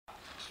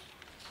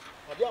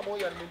Odi amo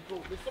ya nto,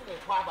 me so me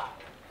kwa ba.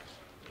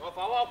 Of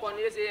our one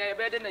is a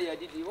better than you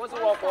did. Was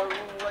walk on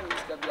one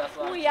is the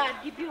biasa. We are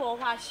dibi or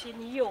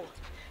washing you.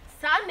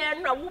 San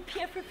and a whoop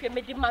here for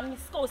me, the mammy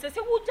scores. I say,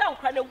 who down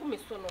crying a woman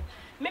sono.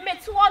 Me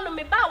met to one of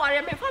me bow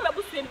and me from a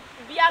bush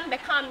beyond the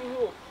coming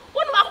home.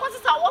 One of my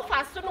horses are off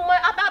fast to know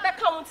about the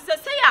count is a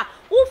sayer.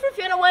 Who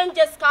prefer one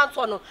just can't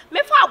on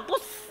me for a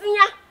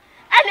busia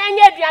and then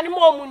the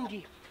animal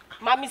mundi.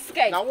 Mammy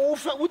skate. Now,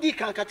 would you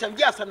can't catch him?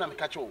 Yes, and I'm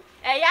catch you.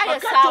 A young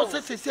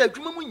say,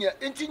 Jumunya,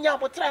 Intinia,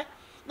 but try.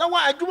 Now,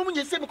 why I do when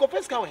you say me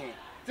confess going.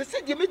 They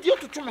said you made you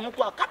to trim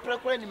who are capra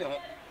enemy.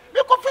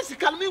 Me confess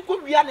can me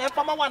go be an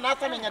Fama one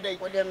after a day.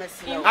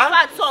 In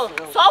fact, so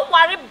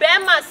worry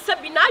Bema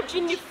Sabina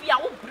Jinifia,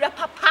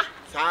 Papa.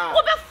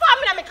 What the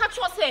family me catch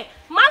was say,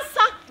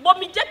 Massa,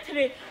 Bobby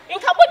Jetri, in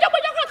Kaboja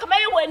come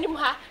away when him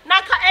ha,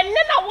 Naka and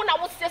Nena one I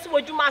was says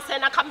what you must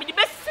and I can be the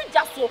best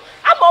just so.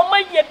 I'm on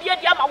my beard,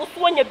 I was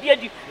one your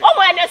beardy. Oh,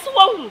 my next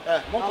one.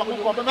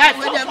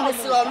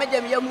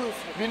 Madam Yamus,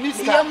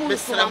 Minister,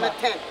 Mr.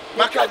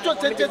 Makato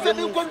said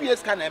you go be a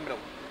scanner.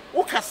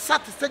 Who can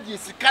satisfy you?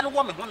 Can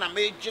woman when I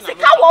made you?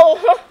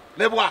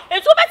 Lewa.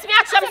 It's what me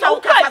actually so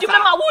good. You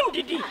remember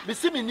wounded.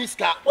 Miss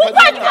Minister. Who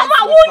can't come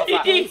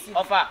wounded?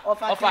 Offer.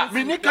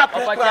 Minika.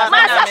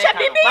 Master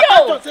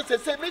Bibi.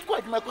 Say me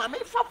quite my crime.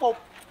 Fapo.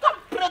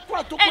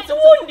 It's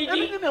wounded. Who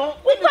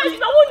can't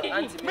come wounded?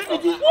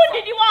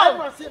 Wounded you are. I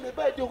want to say me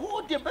by the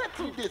whole debate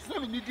this.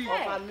 Let me need you.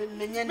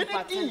 Many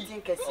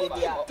patenting can say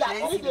they are.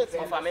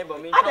 Offer member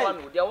me.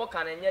 They are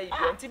working and yet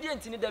you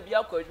didn't need to be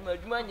a coach. A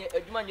man,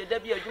 you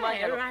debut, a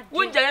man.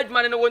 One giant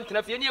man and one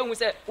to you who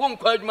said, won't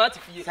call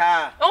Matthew.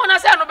 Oh, I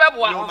said no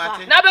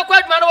better. Never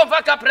quite man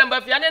over Caprem,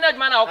 but you are not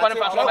man out on I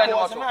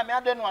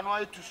don't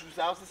want to choose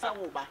out the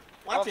Sawoba.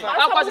 What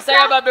was to say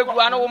about the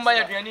one of my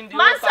adrenaline?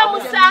 Master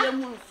Musa,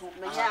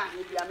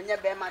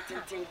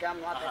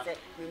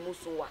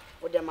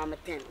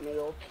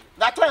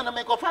 that time I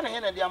make a funny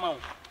hand at the amount.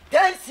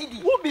 10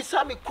 CD will be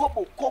Sammy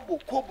Kobo,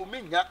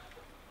 Minya.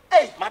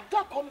 Hey, my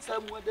dog comes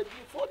somewhere the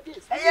before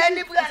this. I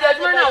only put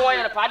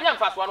a party and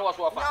fast one was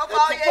off.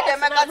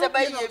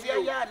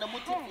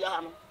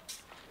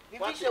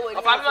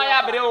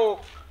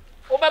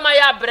 Obama,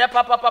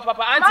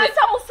 Papa, Auntie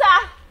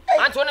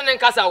Antonin and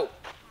Casao.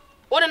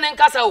 What an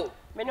Encasao.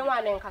 Many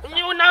one and Casao.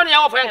 You now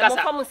offer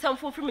Encasao. Some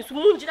from Miss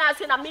Munjina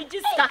and a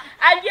Magiska,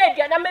 and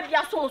yet, and maybe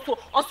a so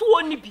or so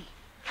only be.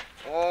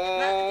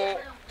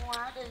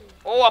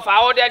 Oh, if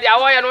I ordered the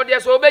hour and order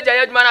so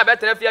better, man, I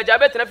better if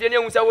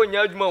you who say when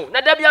you're more.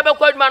 Not that you have a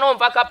quite man on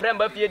Faka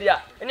Premba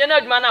Pedia, and you're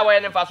not man away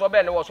and fast or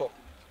Ben also.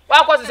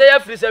 Why was say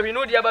if we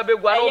know the other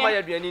big one over my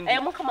adrenaline? I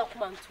am come up to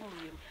him.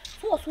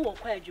 So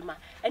quiet, Juma,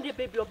 and the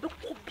baby or book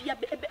be a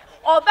baby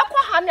or back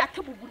one at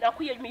the Buna,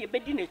 me a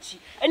bedinachi,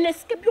 and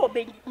escape your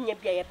baby near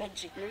a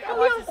bench.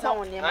 Once a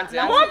sound,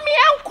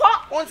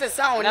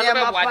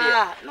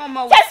 no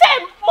more. What's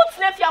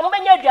nephew? I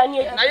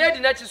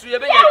didn't see you.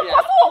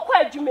 Oh,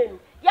 quiet, Jimmy.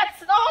 Yet,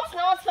 no,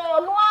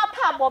 no,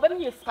 pub or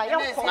me.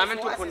 I'm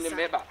into the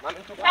member.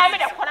 I'm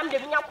in a column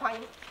giving up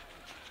wine.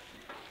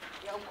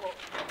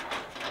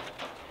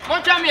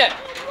 What time yet?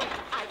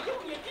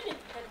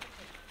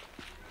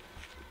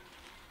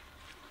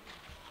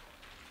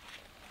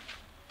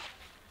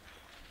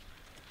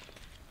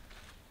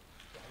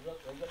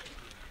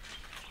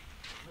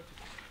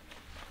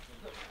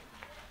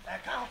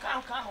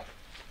 Cow.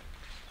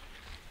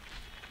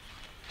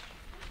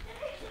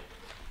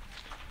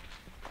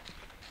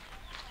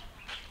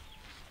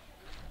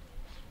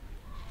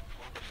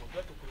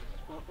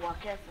 Walk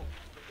careful.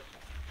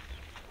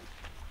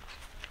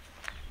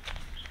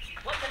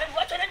 What's in?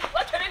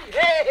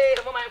 Hey,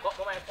 come on.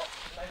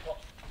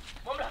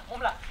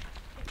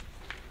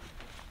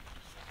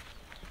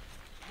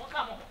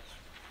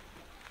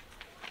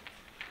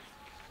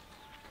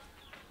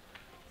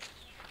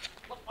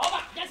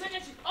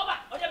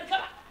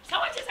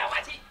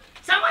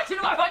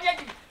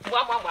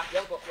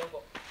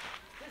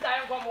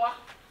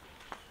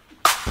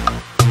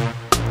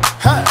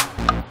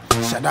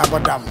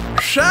 Shadabadam.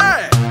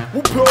 Shy.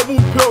 Mupo,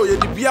 you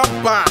the beer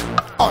bar.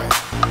 Oh,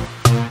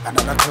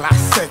 another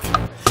classic.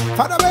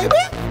 Father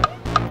baby.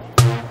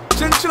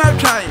 Chinchina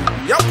trying.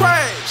 Your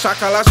way.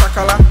 Shakala.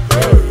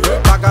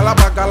 Bagala.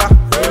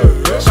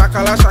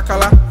 Shakala.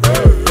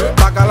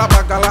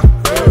 Bagala.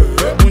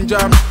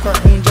 Unjami.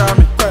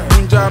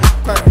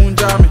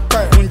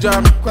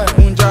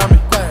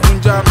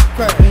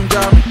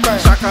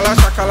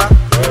 Shakala.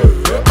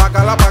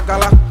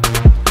 Bagala.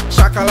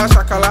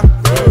 Shakala.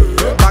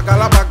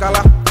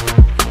 Bagala.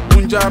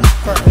 Unjami.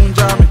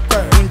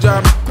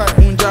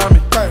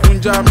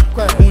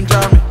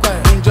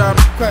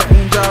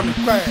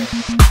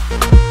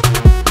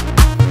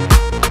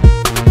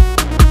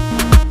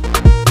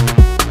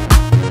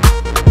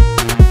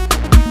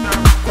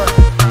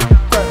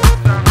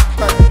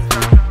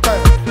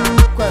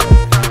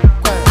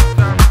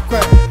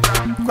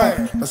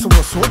 So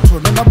what's what to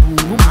the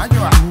boom?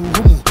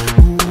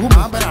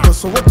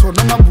 So what to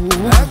the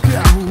boom?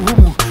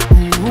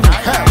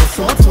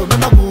 So what to the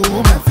boom?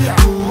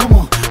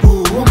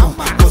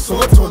 So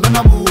what to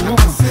the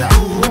boom?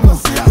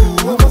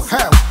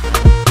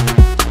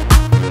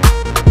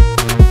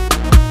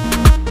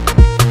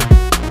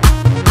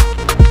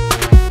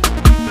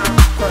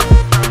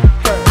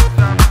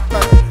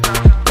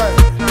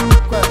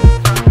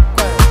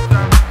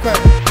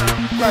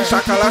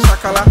 Shakala,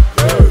 shakala.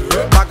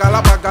 Bagala,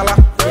 bagala.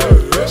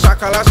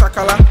 Shakala,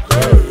 shakala.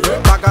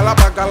 Bagala,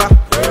 bagala.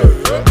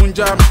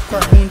 Munjami,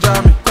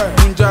 munjami,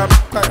 munjami,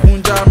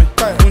 munjami,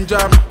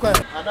 munjami.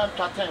 I don't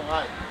pattern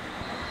right.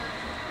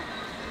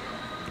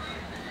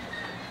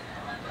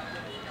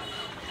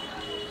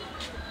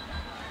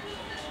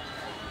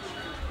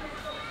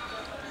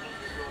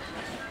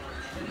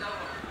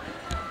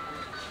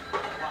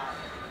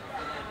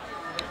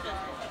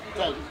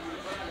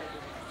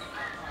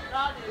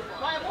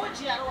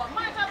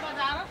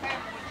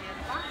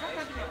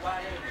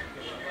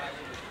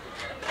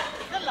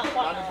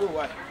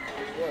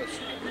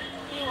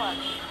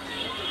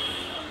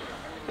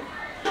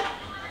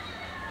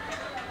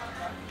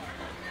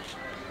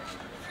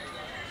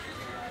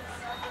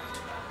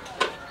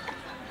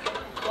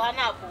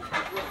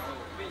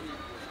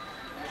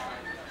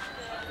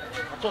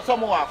 To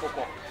some more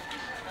Akoko.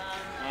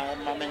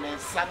 My man and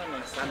son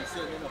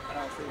saying in the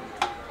past.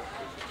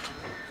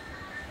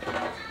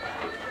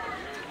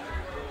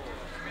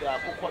 The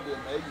Akoko de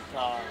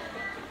Medica.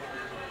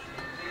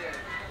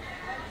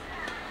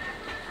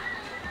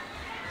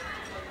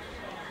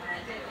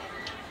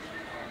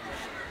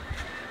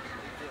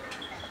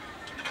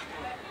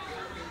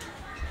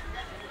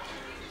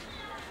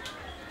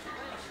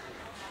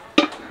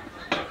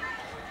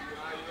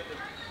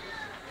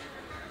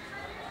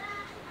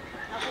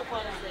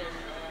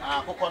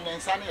 Akoko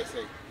nensani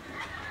ese.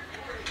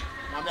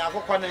 Mami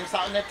akoko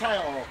nensani ne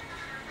time o.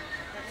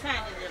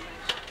 Time is it.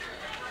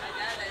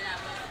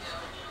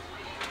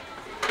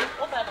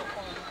 Oba do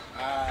kon.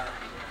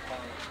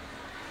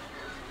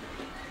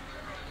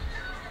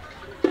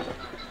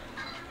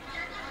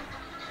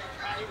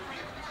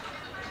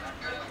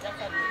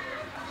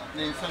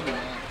 Nensani.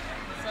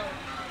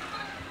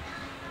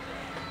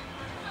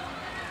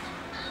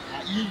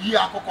 Yi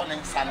akoko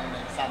nensani.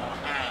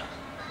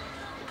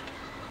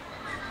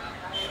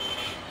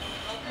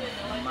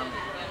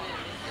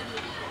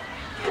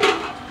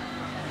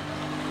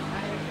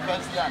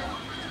 Persiana.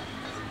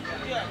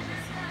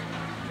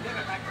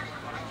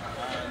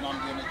 Non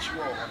viene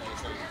ciò come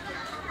sei.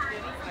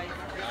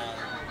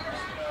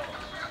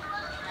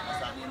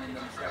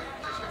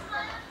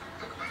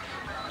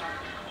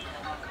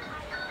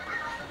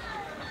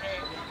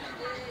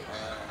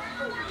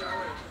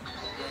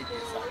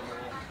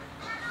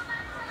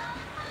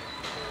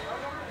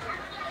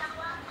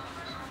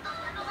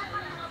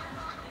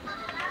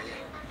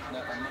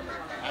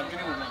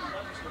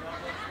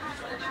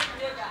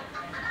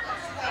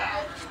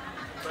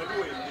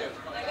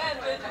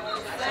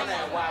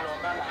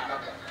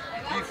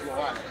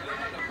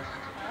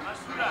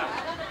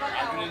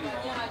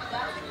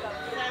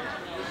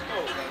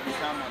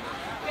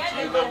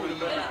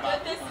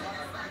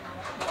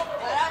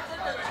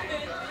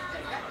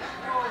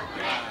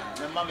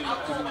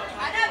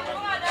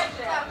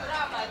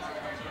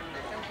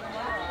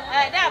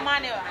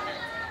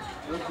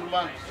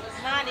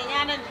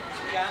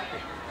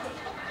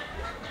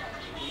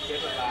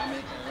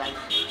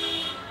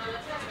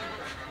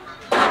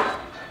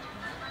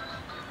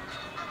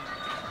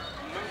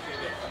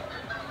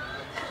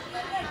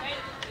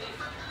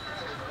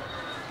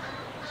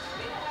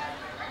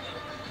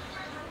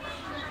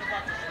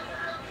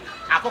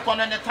 Akoko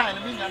na time,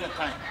 me na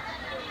time.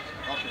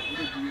 Okay, we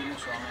do you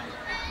so am.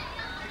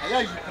 Aya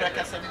you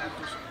preka se bi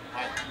to so.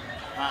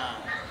 Ah.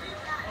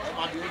 E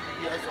ma do you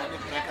yes on the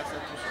preka se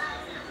to so.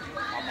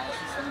 Ama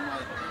si se ma.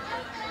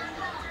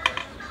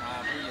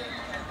 Ah, bi.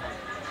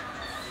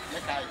 Me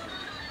kai.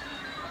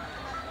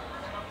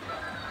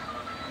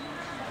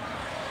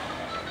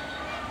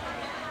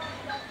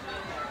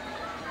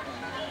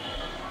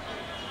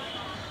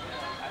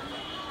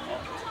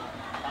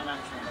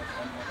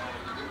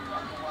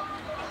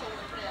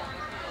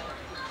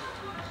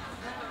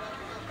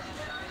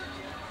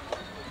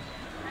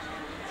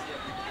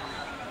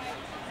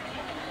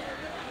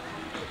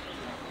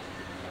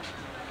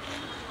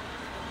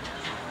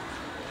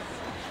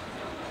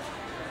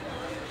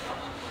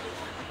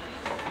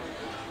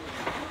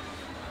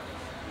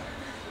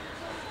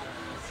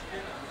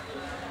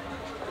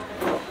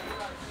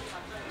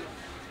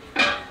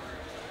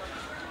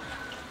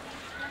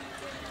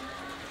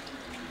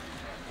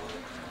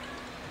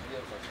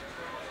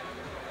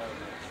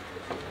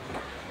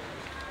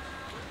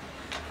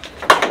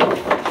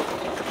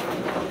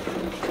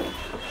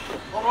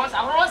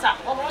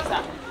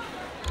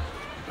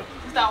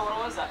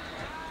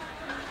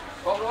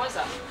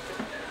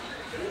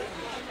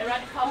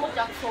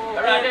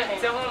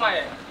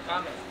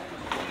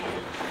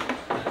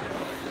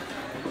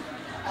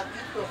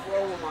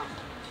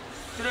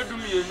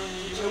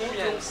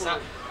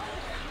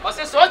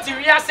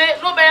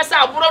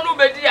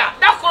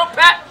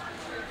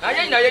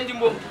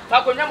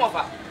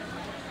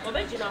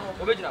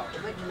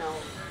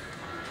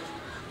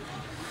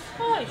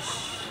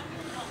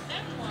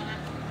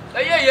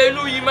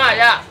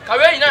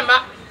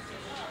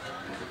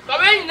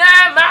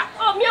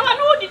 Oh, me wa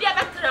no did ya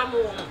betra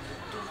mo.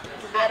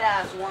 Together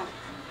as one.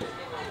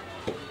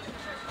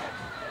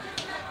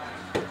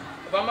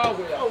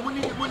 Oh,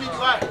 money,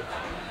 why?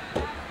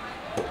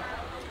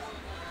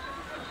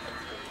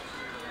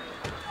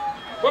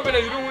 Open a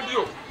room with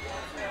you.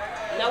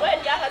 Now,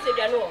 when the other said,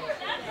 I know.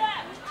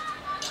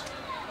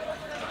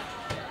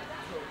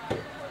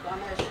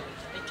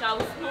 The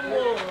child, no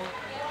more.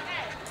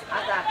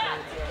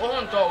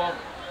 On top.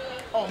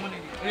 Oh, money.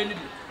 Really?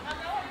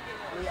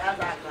 We have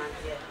that one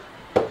here.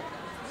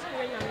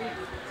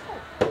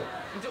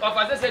 Of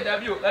as I said,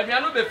 Dabi,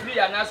 Abiano be free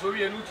and as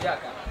we are new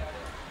Tiaka.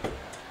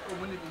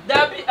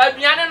 Dabi,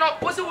 Abiano,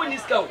 not what's the winning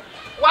scout?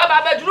 Why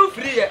Baba drew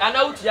free and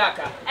out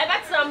Tiaka? I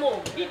got some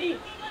more. Didi.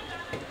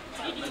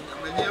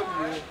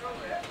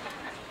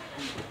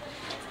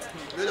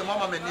 The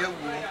mama may near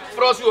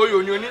Frost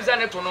oil, you need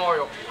an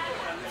oil.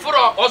 For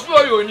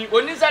Oslo, you need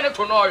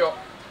an oil.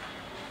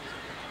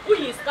 Who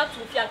is got to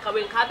Fianca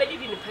when Cabby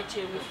didn't patch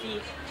it with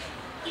fee?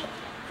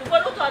 To go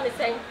to on the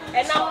same,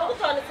 and now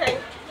look on the same.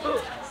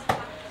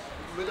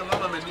 with the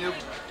mama may near.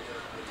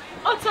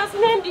 Oh, just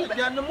Nandy. That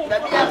you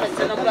have a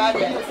son of God.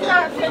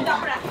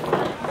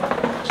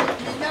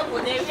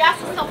 They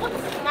asked someone to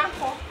snap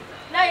for.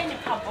 Now any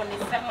pump on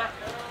his summer.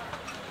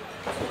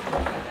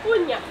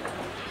 Punya,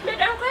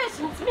 made a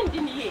question to me,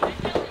 didn't he?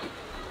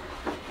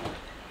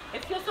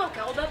 If you're so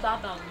called a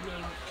baba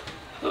name.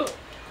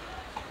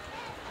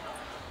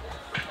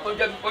 On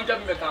Jam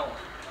Macau.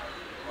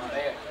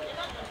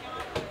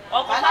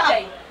 Oh,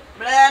 Papa,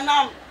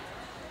 Brenham.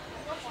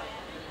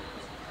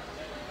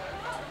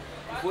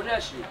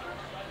 Bonashi.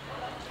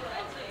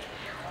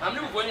 I'm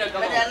not going to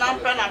come. Brenham,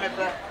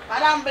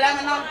 Madame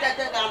Brenham,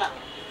 Tete Dana.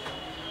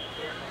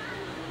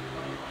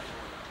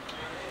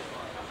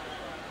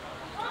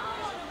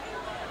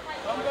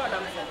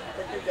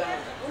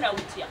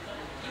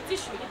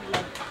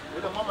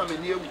 With the mama may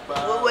near.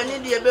 When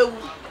in the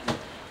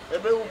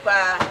Abepa.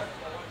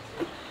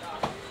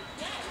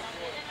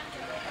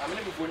 I'm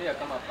going to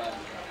come up.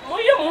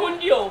 Moyo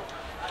Mundio.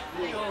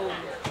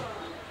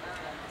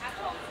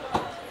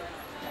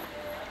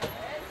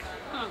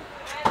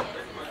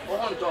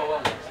 On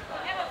top.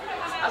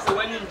 As a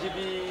one in GB.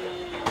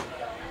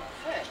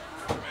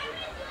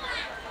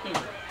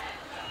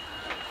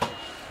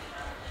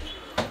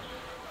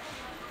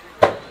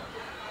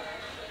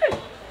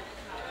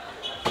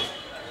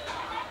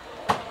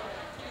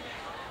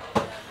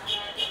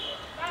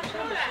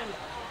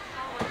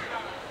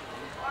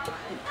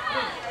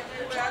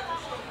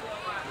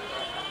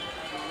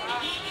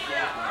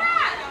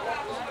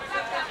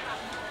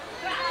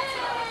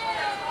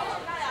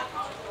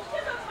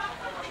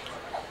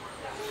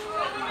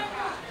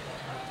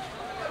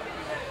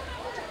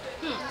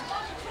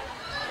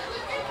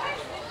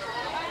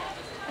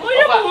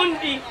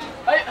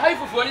 Hi,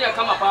 for you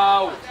come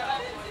about.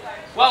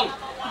 Wow,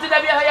 did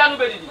I be a young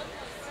baby?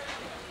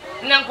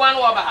 Nkwan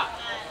Wabaha.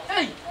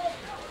 Hey,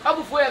 how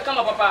before you come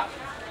up, Papa?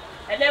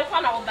 And then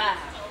one of that.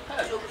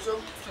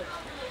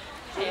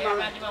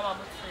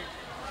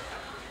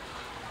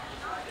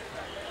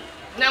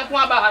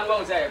 Nkwan Baha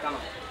won't say, come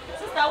on.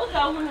 Sister, what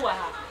are you?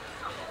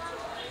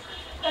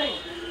 Hey,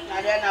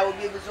 And then I will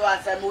give you so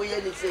as I'm going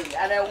to say.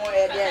 I don't want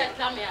it there.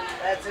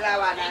 That's now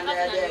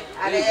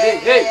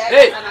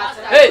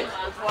Hey,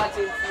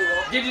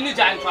 did you need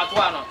to enter one?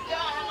 I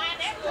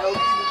will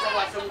give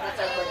you some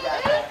better for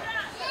that.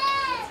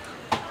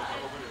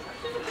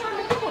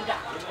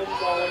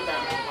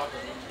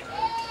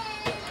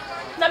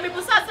 na me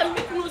busa se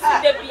me kunu si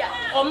de bia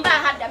o mba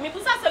ha da me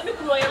busa se me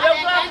kunu o ye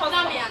regular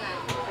customer.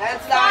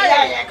 That's why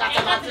I got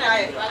to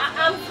try.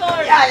 I'm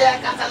sorry.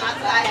 Yeah, got to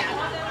try.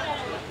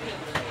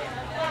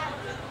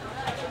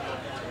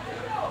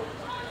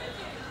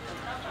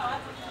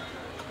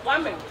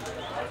 One minute.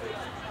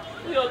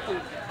 We okay.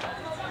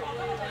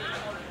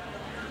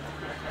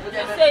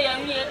 Say you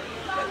me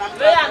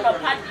we are no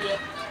padie.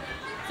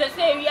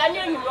 Say we are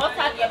you no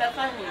padie be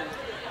fa ni.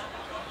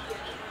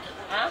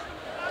 Huh?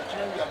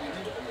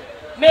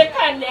 Me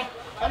kan ne.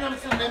 And I'm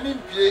saying, let me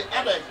be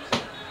Adam.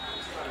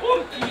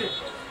 Umpie.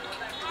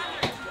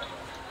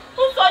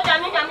 Uso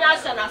jani nyame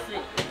ahye na se.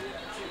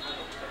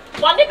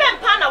 Woni be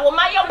mpa na wo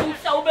maye wo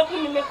nsa wo bebu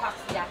ni me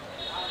kwasia.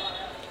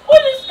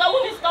 Uniska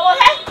wo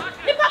he.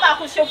 Ni pa ba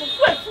ko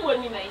shefufu afu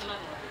woni na ina.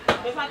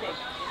 Me fa de.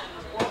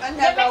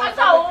 Me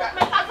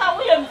kasa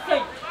wo yem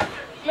sei.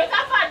 Me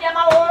ka fa de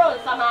ma wo ro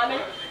nsa ma me.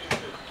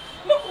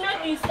 Me kuna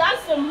di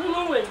sanse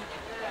munu we.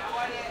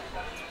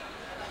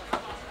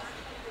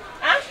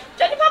 Ah,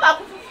 jeni pa ba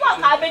ko fufu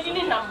aka beji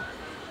ni nam.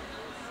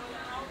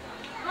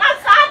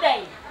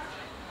 Masade.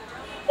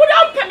 Who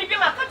don't pay me be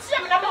my country,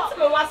 I'm not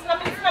me was not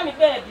me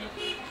baby.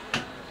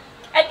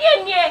 And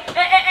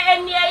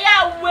near ya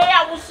where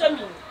I will show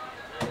me.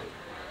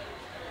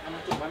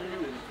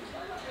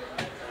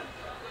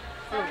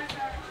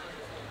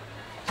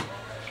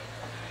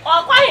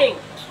 Oh, crying.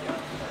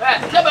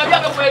 Never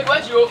ever wait,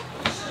 what you?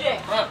 Okay,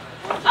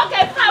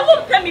 I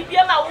won't pay me be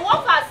my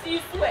walk I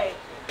see swear.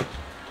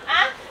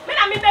 Ah, men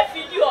I mean,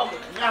 feed you on.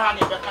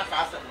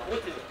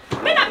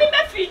 Men I mean,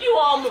 feed you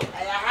on. I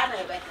had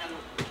a better.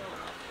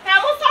 I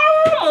was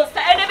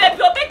sorry, and if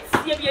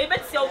you're a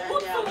bit so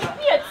good for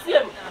me at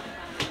him.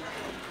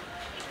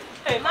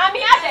 Hey,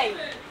 Mammy, are they?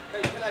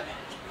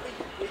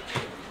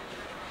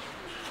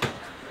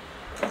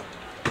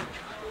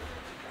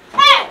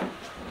 Hey,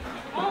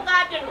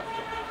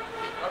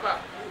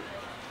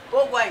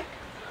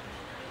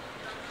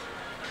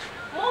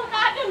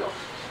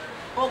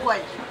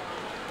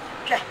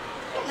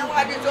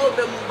 so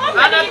be mu.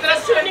 Ana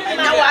trese ni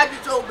Na wa di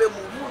so be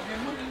mu.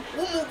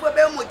 Wo mu ko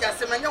be mu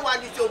jase ma nya wa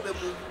di so be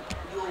mu.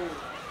 Yo.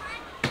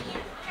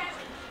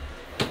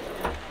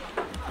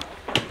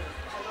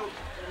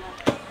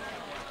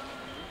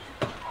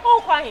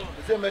 Oh, why?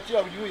 Say mechi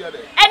of you here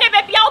there. Ene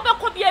baby a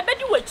obekọ bi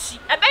ebedi wachi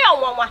ebe ya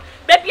nwanwa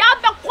baby a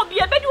obekọ bi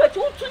ebedi wachi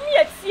utu ni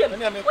etiem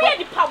we ye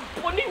nipa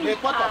boni ni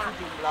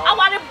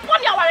aware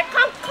boni aware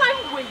kan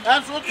we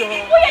Enso to we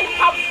ye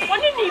nipa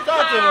boni ni pa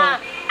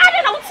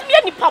ade na utu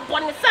ye nipa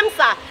boni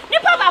semsa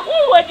nipa ba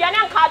hu we aduane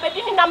anka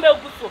abedi ni na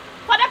maguso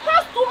for the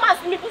past 2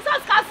 months me busa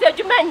ska se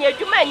adwuma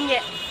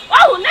nye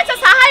oh na cha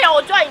sa ha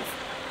ya joint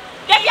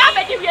baby a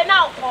bedi we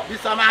na akọ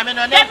bisa ma me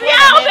no ne baby a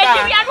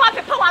obedi we na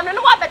opepa wa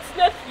no wa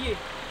betina fie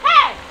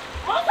hey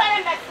what's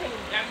that next thing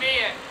ya me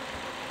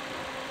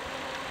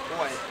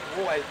Why?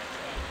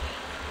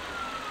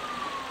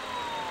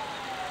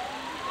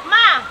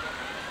 Ma,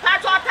 ta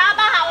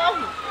ba ha wo.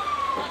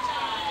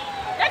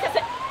 Let us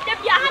say, the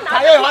bia ha na.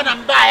 Taye ho na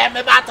mba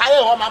me ba taye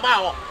ho ma ba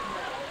ho.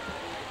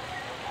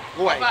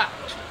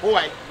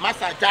 Why?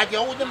 Masa jaje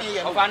wo de me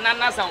ye. Ofa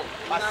nana san.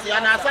 Masia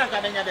na san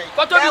ka benya dey.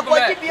 Koto bi ko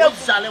be.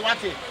 Sale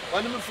wate.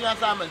 Oni mu fi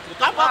ansa amantri.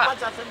 Ka pa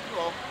cha sem ti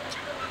ho.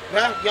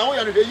 Ra, ya wo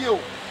ya no ye o.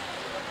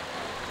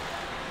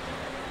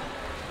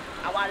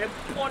 Aware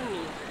boni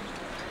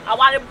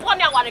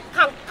aware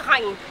kan.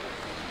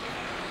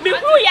 Me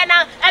hu ye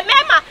na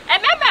emema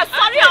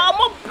sorry a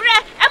omo bre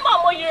ema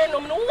omo ye no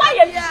wa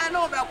ye Ya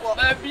no be ko.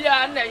 Ba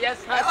bia na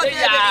yes ha Se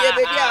ya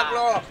be dia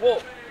agro.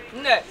 Wo.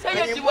 Nne, se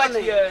ye ti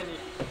wachi ye ni.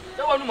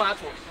 Se wonu ma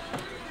ato.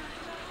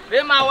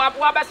 Be ma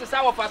wa ba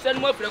sesa wo fa se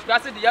no afre kura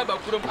se de ya ba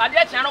kurom. Ade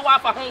a chia no wa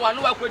fa ho wa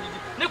no wa kodidi.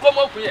 Ni ko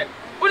mo ku ye.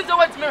 Uni se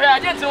wati me hwe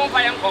ade nti wo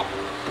fa ye nko.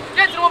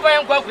 Je nti wo fa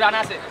ye nko akura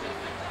na se.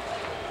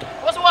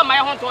 Wo so wa ma ye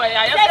ho to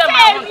ya ye se ma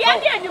ho to. Ya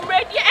de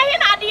nyumre di ehe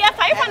na ade ye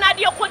fa ifa na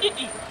ade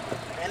kodidi.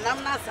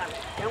 Enam na sa.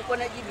 Enko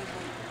na gibi.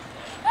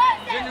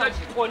 Je na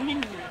ji ko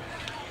nini.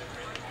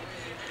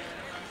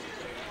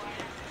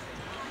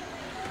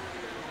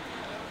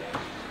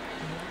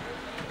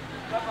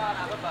 Baba.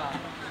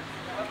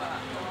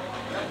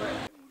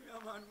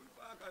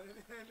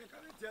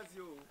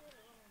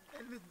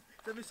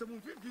 So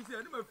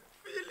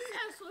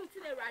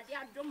until the radio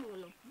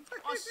domuno.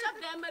 Or shut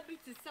them a bit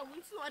to say,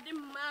 once you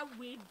my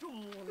way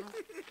domuno.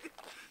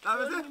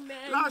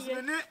 Last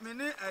minute,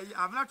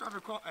 I'm not trying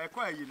to call a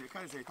quiet unit.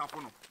 Can't say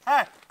Capono.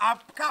 Hey,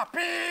 I've got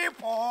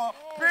people.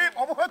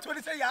 What would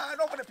you say? I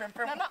don't want to pimp.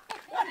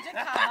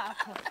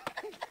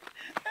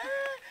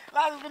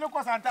 Last minute,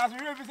 because I'm telling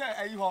you,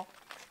 say, you know,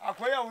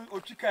 Akoya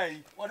or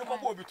Chikai, or the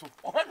Bobito,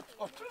 or the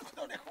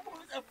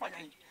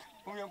funny.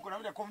 Who are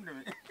going to come to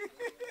me?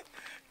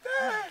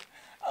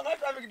 I'm not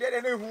having dead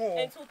any more.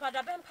 And so,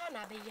 Pada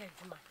Bempana be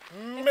Yajuma.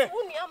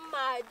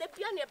 Unyama, the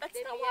piano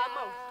better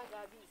one.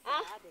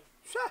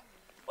 Sure.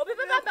 Or be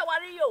better,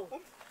 worry you.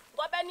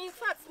 But in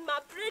fact, my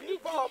pretty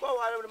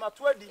my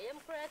 20.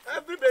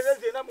 Every day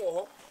is a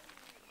more.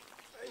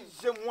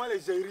 Someone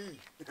is a re.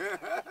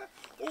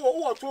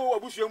 Oh, two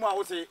of Bushima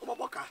would say,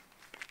 Oboka.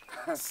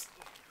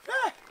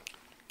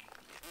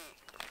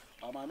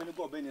 I'm going to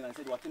go Benny and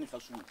say, what in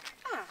Fasu?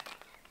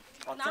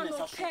 Now,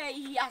 okay,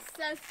 yes,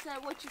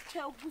 what you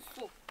tell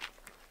Busso.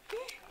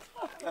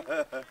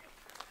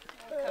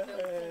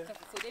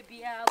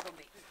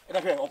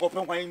 Okay, I'll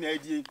open my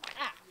idea.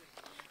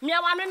 Me, I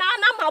want to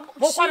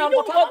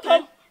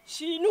know.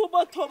 She knew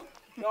bottom.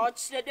 Not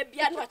said the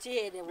piano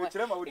here.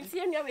 It's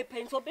in your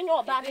paint open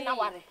or bad in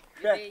our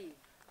way.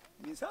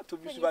 It's up to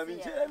be by me.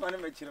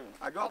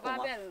 I drop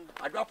them.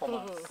 I drop them.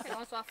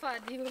 Also, I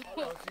found you.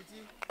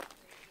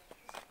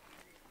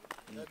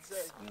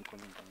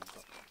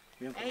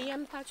 I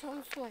am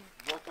patron soy.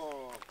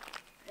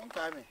 One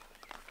time.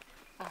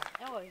 Oh,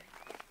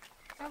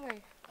 I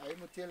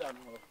am tell you.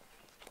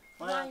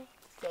 why?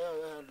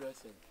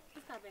 Dressing.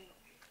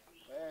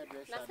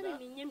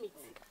 Nothing in your meat.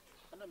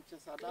 And I'm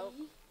just about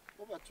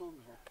over 2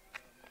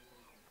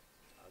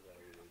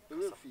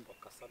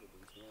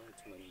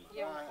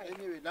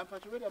 anyway, I'm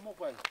patching with a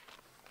mobile.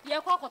 Yeah,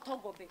 Togo.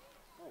 Oh,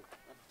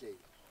 that day.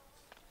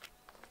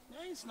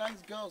 Nice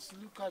girls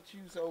look at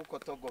you, so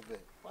Kotogobe.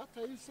 What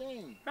are you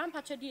saying?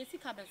 Rampacha di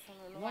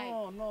Sikabeson.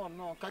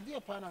 No. Kadia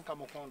Pan and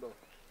Kamokondo.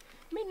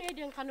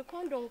 Many can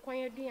condo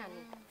Nkwan Dian.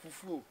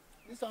 Fufu.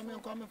 This time I'm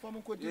coming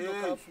from Kodi.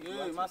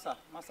 Massa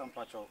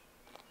Pacho.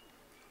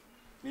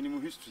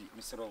 Minimum history,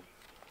 Mr.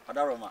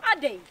 Adaroma. A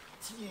day.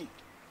 Tea.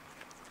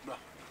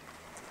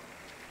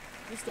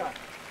 Mister,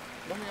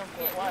 let me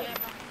why?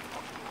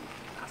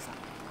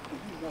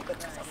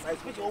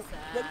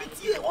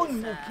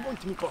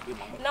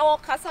 Now,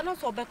 Cassano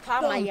so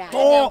better, my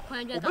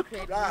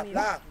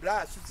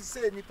blah, she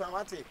say,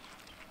 Nipamate.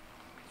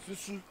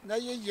 Susu, na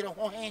ye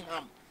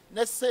ham.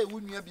 Let's say,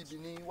 when you be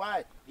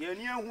why? You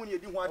knew who you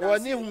do want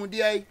who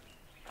dear.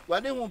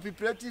 One day won't be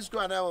practice to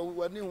an hour,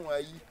 one day who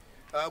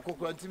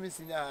Cocoantimis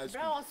in our sister,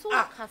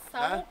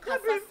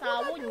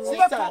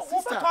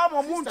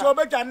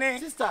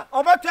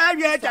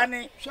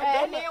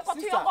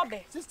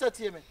 sister,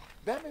 Timmy,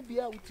 Baby be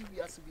out to be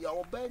as we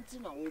are bent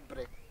in our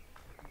break.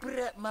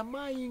 bre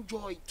mama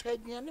enjoy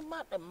tedwane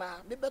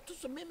madama me beto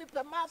so me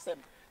pe masem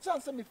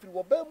sanse me firi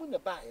wo ba mu ne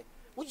bae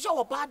wo je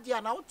wo ba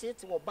dia na wo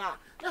tete wo ba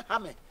na ha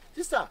me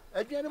sister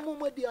aduane mo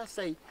madi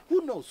asai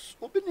who knows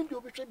obi ni ndi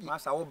obi hwe di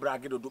masa wo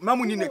brage dodo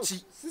mamu ni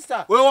nachi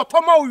sister we wo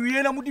toma wo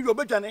wie na mu di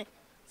obedwane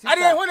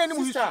ade ho na ni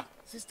mu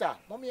sister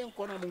mom ye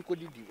nko na mo nko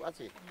didi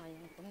wate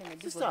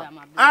sister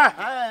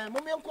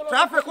mom ye nko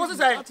traffic wo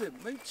say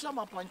me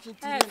chama panchi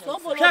ti so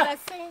bolo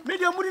bese me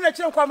de mu di na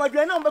kire kwa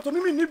madwane na mbeto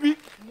mimi ni bi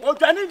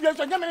odwane bi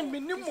so nyame me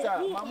ni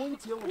mu mamu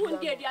ntie wo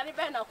wunde aduane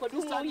be na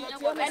kodu mu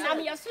yi na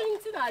me yaso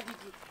nti na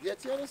adidi ye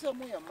tie no se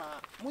mu ye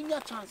ma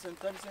munya chance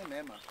ntam se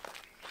mema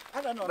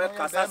ada no be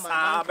kasa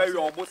sa be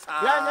yo bo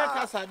sa ya nya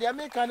kasa de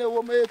me kan e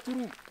wo me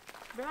turu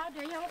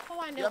brother yan ko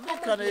wan de ya me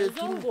kan e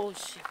turu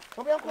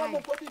ko be ko mo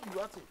ko di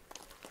wate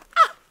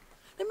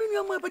na me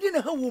nua mo be de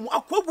na ha wo mu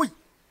akwaboy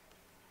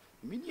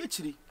me ni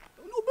akire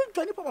no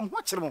obedwane papa mo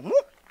akire mo ho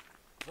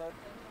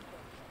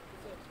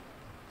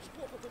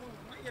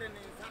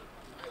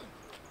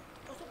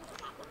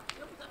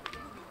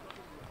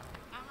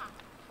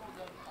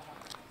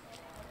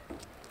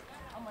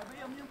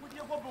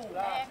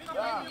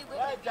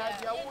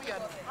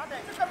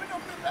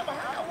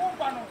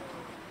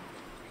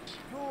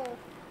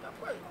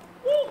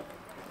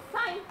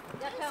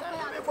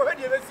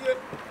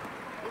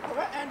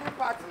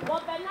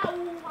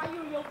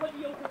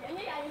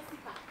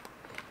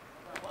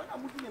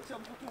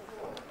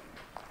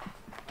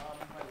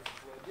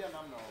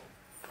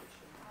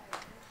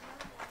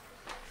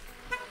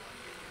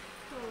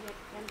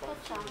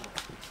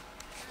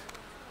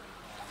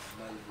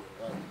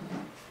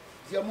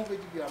dia mo be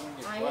di bia mo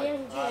nye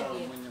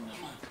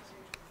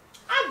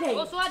ade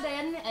o so ade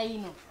yan ayi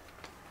no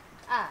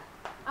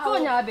so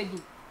nya abedi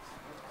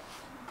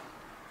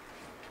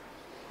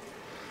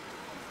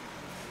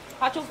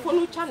pacho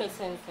fonu chane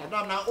sense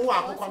na o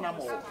akoko na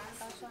mo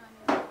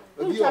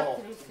ebi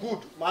o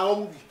good my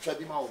home bi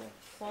chabi ma o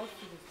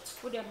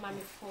for the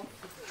money for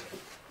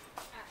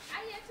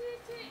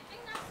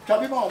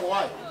chabi ma o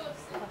why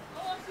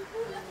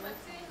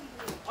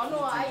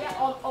ono aya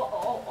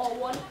o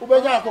won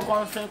ubenya akoko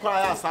nfen kwa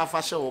ya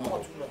asafa hye wo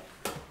mo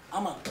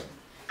ama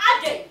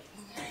ade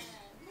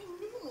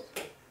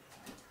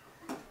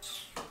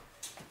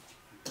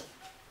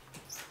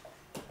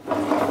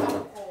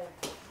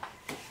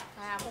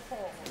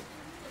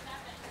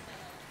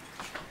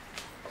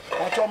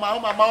ocho ma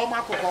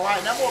akoko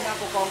why na mo ma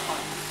akoko nfa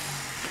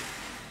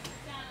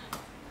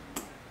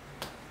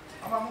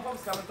ama mo ko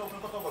ska to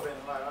go ben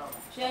la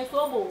che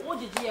so bo wo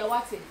jiji e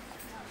wate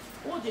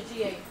wo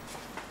jiji e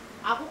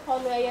akoko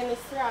no eye ne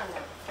sra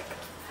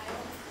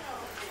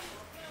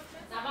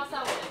na basa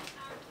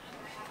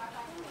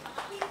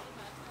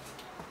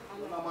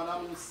wo na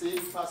manam sei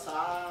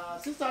passa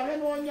sister me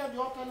no nya de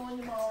opa no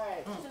nyima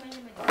why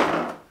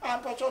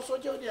pacho so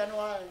je de no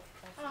why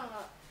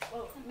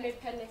me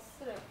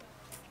penestre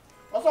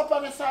oso pa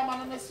me sa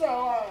ma no sra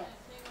why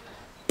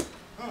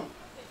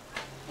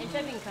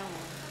enche bin kan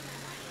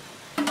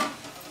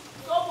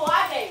so bo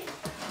ade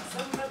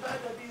samba ba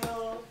da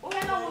bio o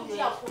me no wo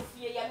dia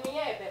kofie ya me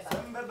ya beba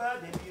samba ba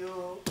da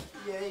bio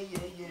ye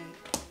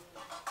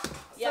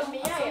ya me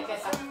ya beba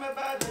samba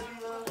ba da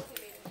bio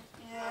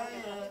ye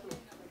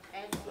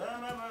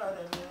samba ba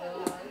da bio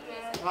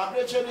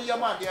abre che ni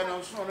yama de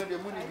no so no de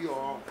mu ni bi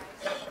o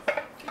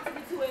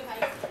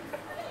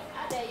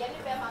ade ya ni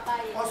be ma ba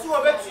ye oso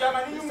obetua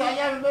ma ni sa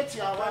ya me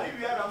tia wa why ni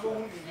wi ada mo hu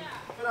ni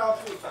era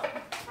ofuta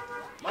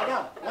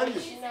madam where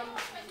is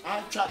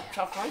and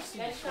cha price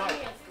is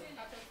right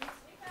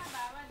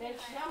then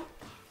sham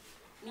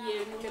me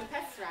me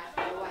pesra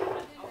why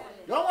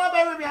don't want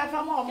baby be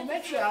afa mo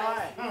me tia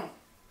why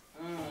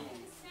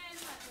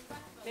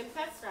me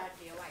pesra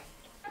de why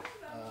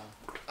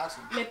ask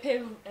me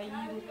peru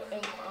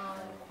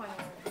Nkwan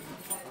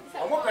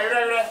omo ka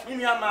ire ni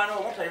nua ma no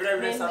omo ka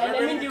ire sa na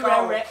me di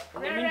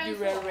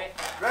rere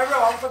rere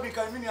wa mfa bi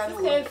kan mi nua ni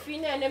wo se fi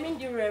na me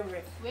di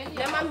rere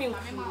na ma me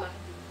nkuma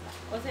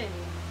o se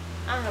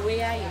ni we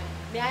ya ye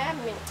me aya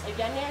me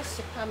aduane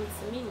ahye pam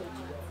se mi ni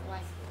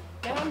why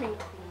na ma me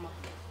nkuma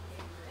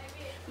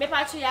me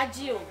pa chu ya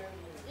ji o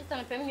isa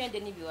me pem de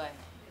ni bi wa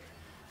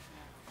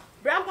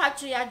bram pa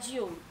chu ya ji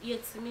o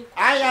yetimi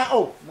aya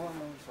oh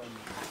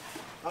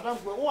madam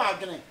go wo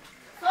agene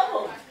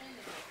so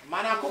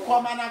mana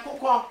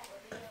akoko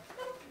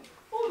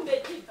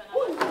umbedi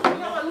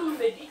na wa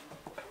umbedi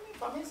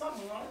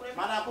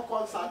mana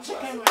akoko sa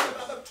chicken rice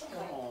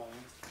come on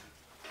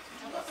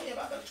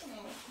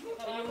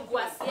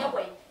ngwasie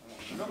we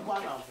no kwa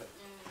na fe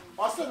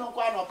o se no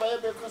kwa no pa e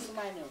be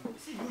Christmas ni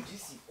si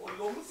UGC o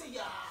yo mu se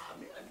ya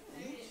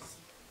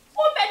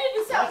umbedi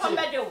di se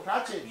akomede o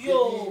yo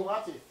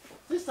what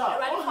sister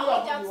right oh for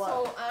you just are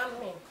so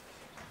amen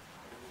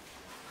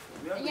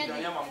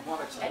ni ya ma mo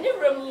ba chi ani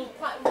remu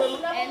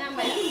na na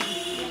ma ni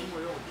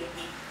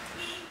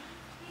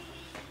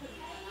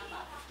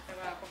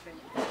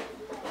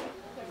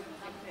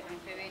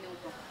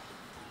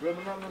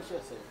remember no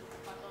say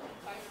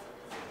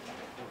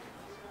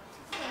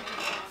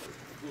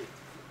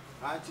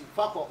Auntie,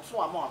 fuck up, so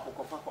I'm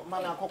akoko,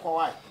 mana akoko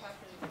why?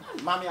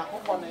 Mami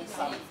Akoko na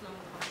inside.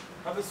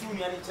 Abe si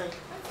uni ani chen.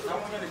 Na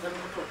mo nya de kan mo.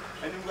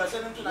 Ani mu gase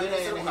ntu na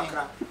se ko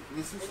kakra.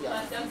 Ni sisi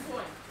ya.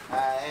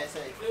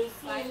 Say.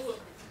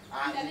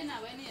 Ah,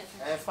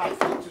 5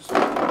 to so.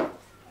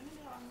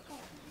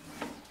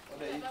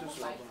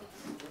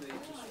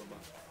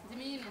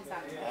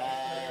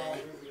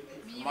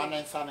 Man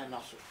and son and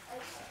Nasu.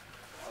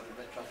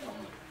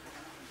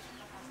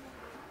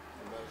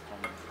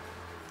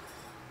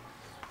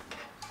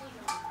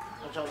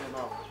 What shall we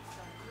know?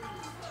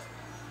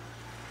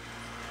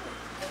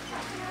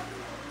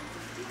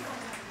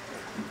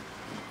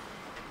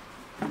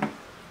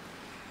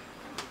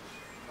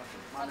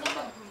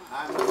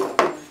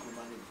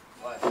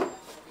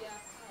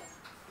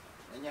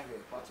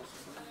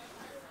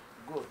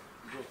 Good.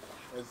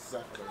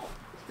 Exactly.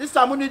 This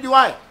time we need the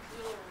why?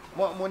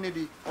 Money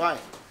the why?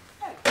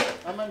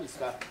 I'm on this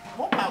guy.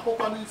 What I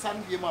hope on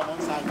inside game on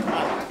one side.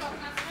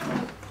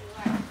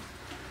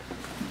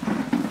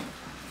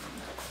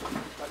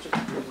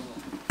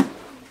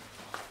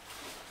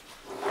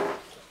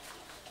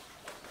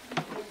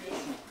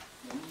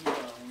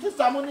 This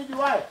time we need the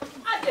why?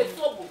 I did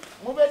so.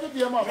 Move it to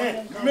the amount.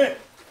 Me.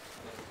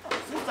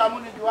 Sister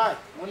money do I?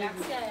 Money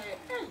do.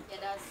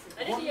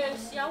 I didn't hear you.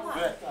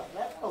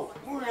 Oh,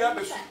 Who we have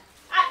this?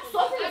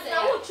 Something is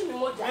now watching me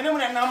more. Any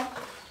one now.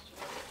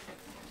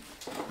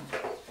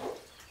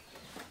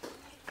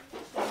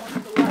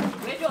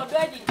 Where your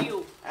daddy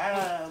do?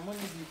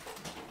 Money do.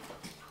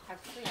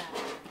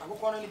 I'm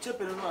going to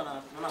chip in and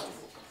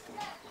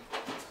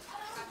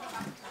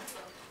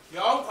Young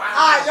young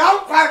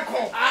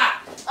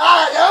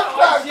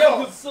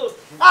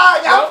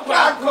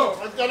Franco.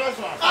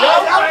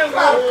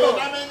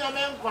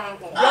 young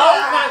Franco.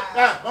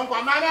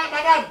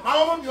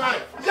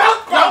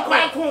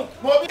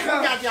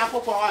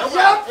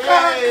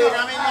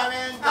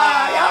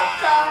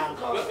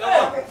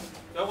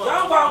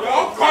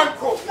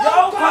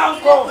 Young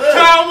Franco.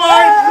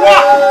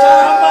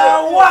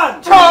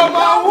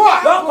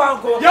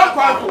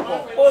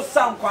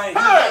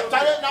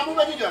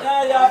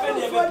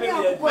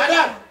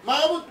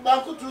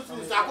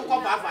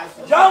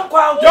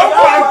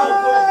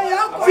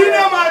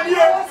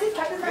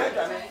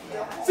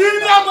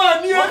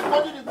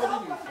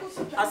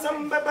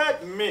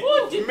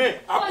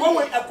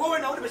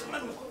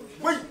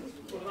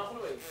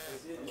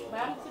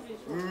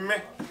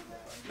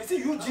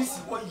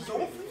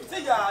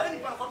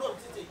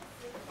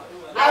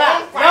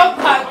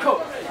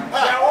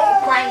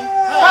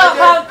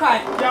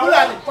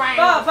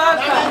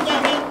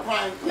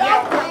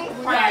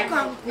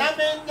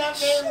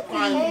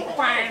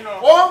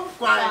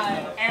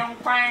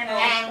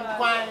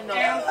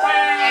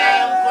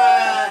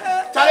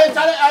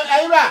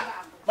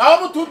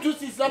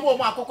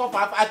 Akoko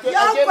papa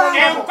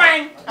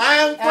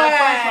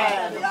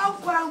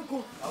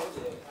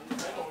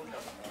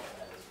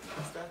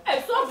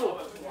Hey, so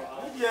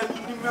yeah,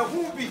 you may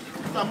who be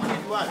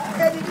somebody do I.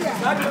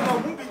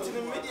 Who be to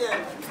the media.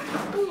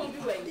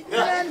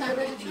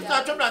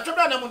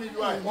 Children, money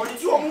do I. What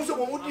did you almost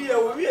want to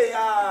do? We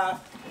are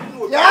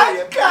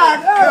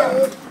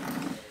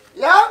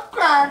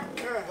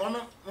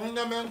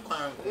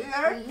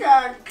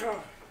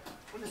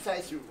what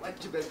size you?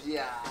 What you baby?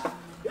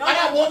 I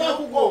don't want to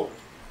go.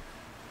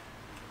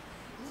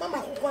 Mama,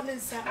 who wants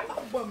inside?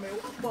 What me?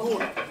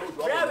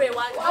 Brother,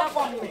 what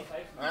for me?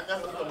 I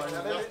just put my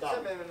just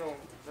down.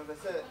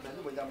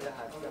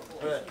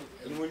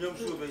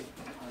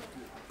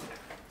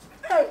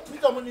 Hey, we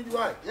don't money do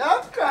I.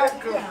 Yeah,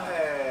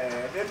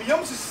 baby,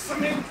 young sister,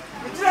 me.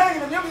 We trying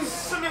to young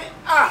sister.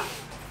 Ah,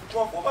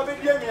 what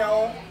baby,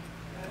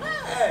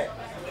 hey.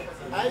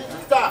 I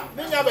sister,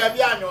 me never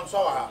be on so.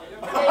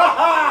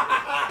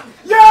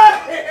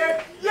 Yeah,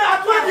 I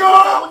told you.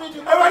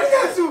 I want to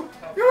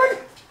you.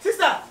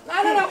 Sister,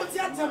 I don't know what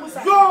you are telling me.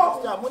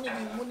 Yo, money.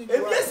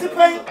 If you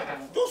pay,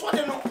 do what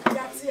you know.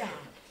 That's here.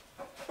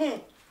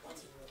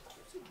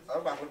 I'm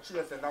about to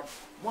cheers and up.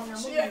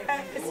 Cheers.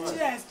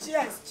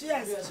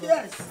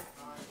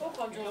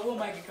 Oh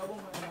my God.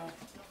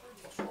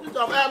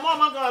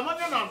 Mama,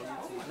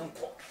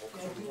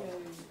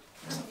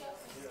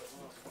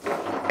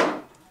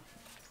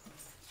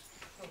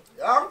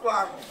 Young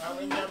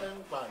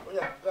Nkwan.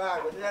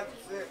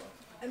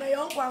 And a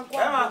young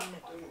Nkwan.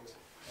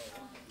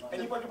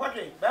 And you put your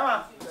pocket,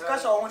 Bama,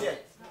 discuss all one day.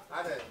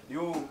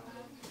 You.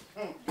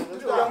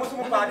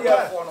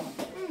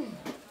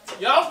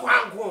 Young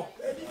Nkwan.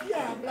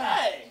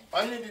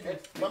 I need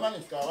it. Mama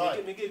is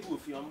correct.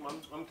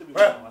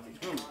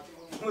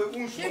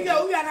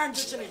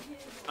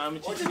 I'm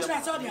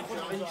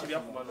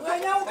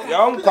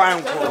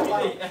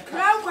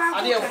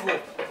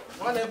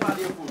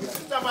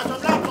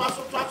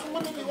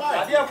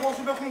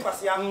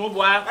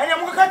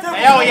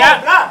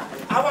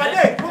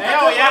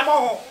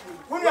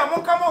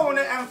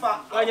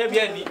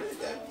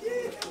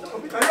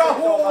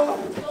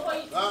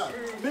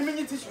I'm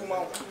you teach you,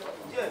 Mom?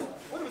 Yeah.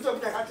 What do you say?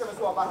 I can't tell us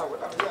about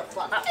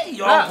her. Hey,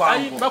 you're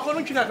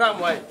going to come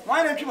away.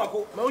 My name is Kimako.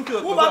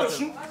 Who about the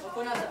shoe?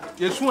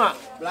 Yes, one.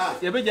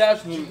 You be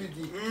just me.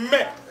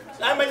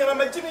 I'm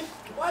a Jimmy.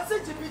 What's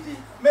it, Jimmy?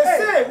 May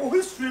say, who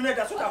is streaming?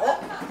 That's what I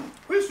hope.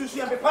 Who is to see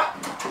a paper?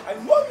 I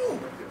know you.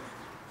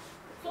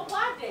 So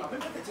what then? I'm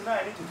going to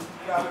tonight.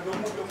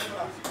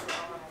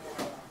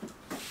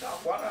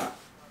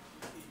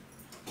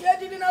 Yeah,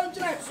 didn't know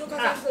tonight. So,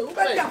 who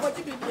better what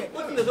you did?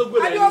 What is the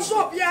good? I don't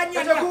show behind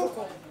you.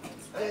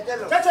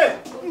 That's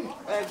it.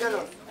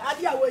 I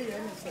did away.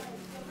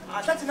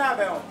 I said, now,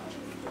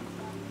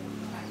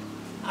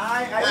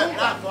 I don't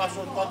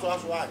know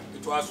what why.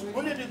 It was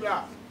only the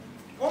black.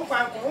 One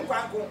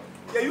quanko,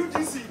 the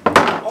UGC,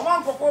 or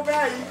one for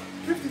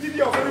 50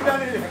 video of every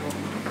day.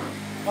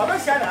 Or the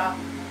Shana,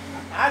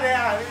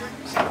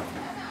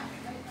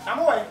 I'm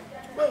away.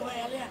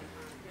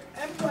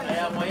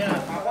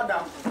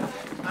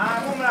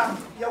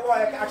 Your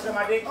wife actually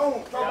my day.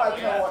 Oh,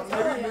 probably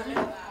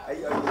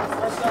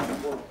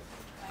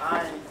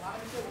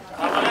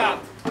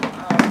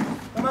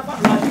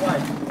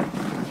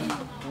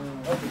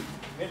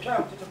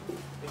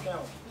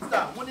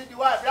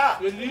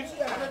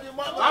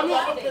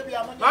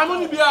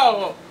I'm be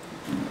out.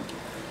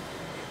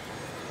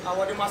 I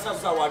want the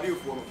master's award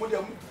for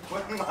them.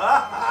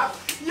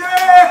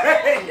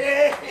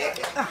 Yeah!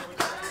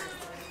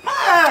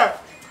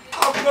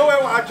 I'm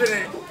going watching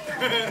it.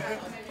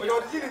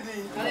 You're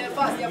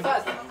fast.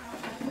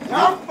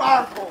 I'm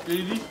fast.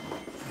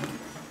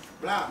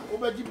 Blah,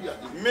 over Jibia.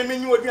 Mimi,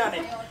 you are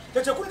doing it.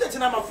 That's a good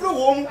thing. I'm a flu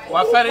home.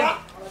 What ferry?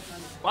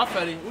 What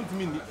ferry? What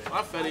mean?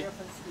 What ferry?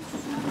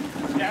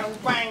 I'm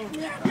fine.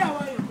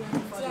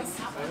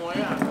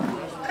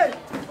 Hey,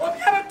 what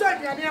you have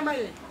done? You're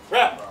my.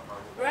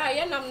 Right,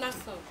 and I'm not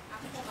so.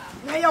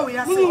 Now we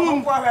are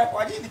saying,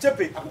 I didn't chip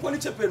it. I'm going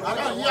to chip it.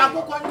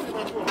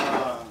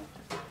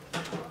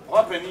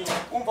 Open,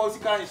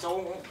 Umbosican,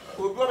 so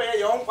we'll go away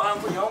your own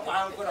pound for your own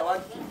pound for a while.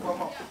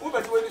 Who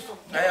but when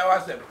I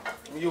was them?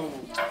 You.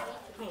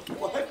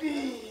 What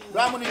happy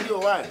Ramon in your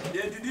wife?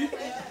 Did you?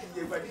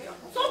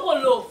 So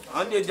low.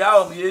 On the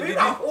job, you did.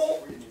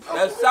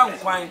 There's some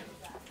fine.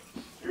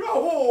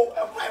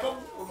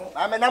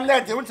 I'm an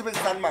amlet, you want to be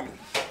stand, mammy.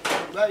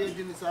 Why you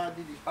didn't say,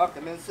 did you? Okay,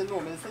 men say no,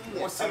 men say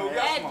yes.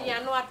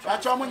 I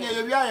told me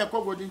you are a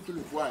cocoa into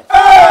the wife.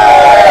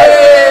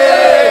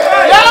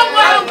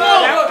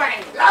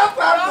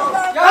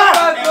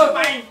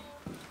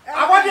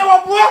 I want your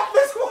work,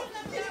 Miss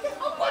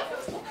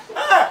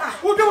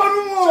Who do you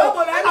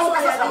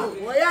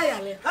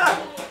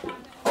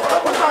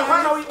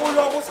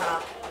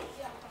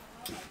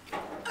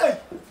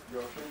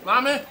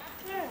Mammy,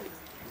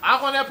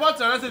 I'm on a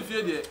pot and I said,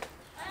 fear it.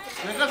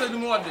 Because I do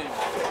more than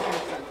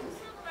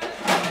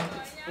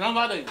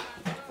nobody.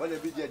 What a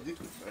big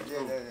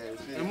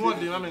more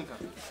than America.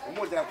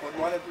 More than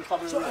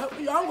one so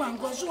young one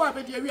goes so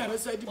happy we have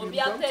said Be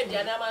a baby,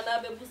 and I'm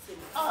another bussy.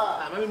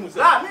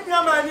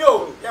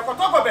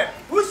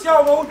 Who's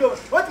your old?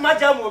 What my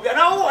jam will be an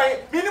hour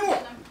minimum?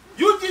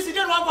 You just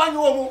didn't want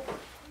one.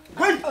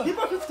 Wait,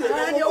 people 50. And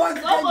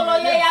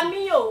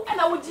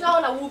I would know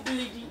I would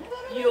believe you.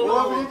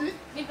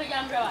 If a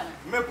young girl,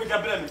 Make with a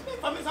blame.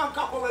 I'm some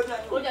couple of them.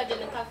 what are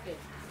the cafe?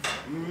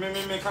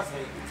 Make us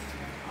say.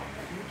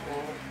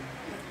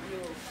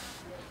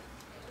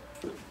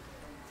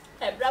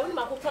 A brown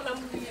Macoton,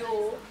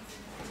 you.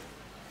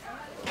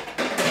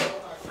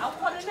 I'll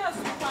put it as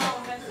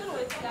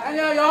and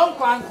young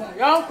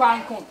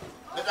Kwanko.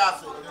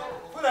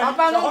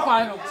 Papa no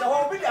final. So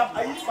I'll be up.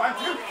 I used to find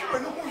you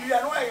when you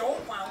are away.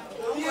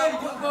 Here you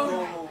go.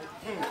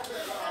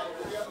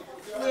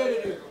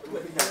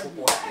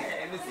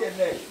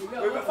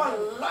 We will find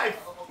life.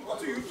 What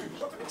do you do?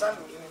 What do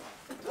you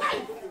do?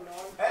 Life.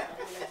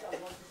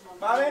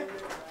 Mammy,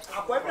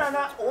 I'm going to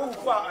go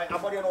for a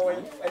body and away.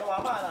 And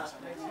one man.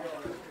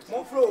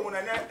 More flow when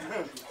I net.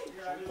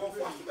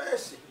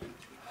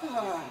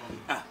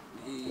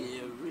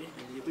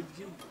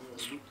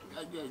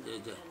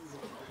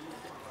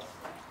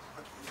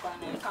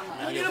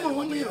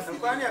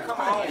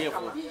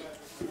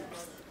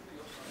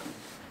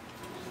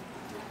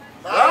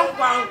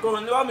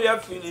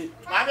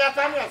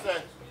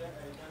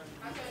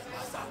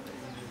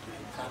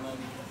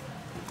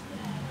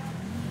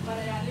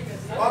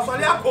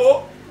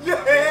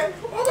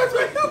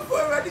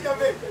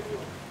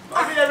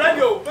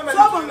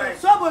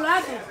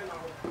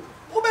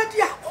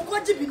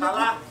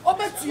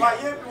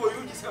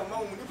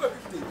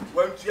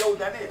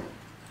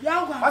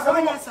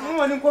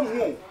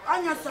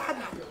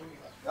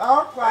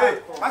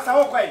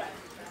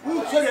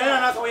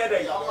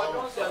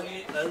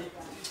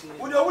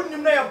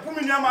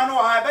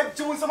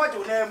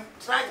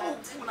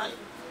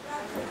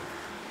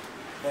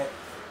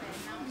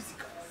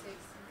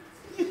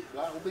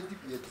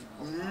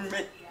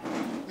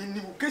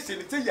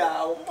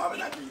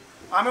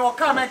 I mean, what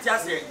comment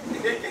just say?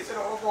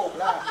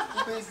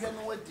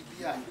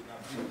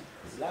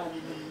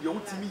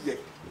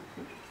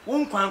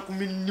 Nkwan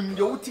kuminim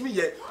de wutimi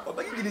ye.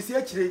 Obagi de se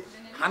akire.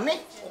 Hane.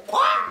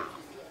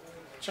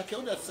 Check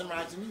out that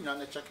Samaritan, you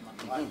know, check my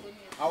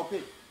I'll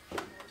pay.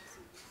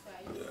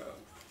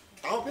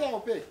 I'll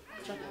pay.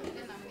 Check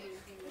it.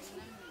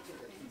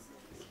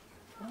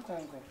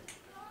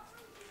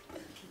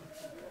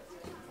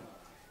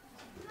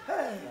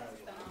 Hey.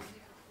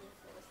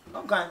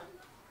 Okay.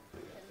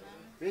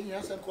 When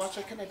you say, go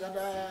check it.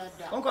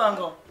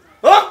 Uncle.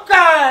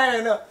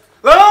 Okay.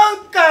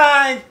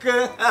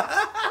 Okay.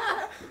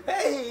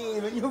 Hey,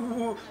 when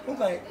you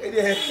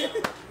okay.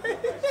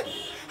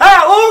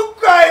 Ah,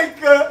 okay.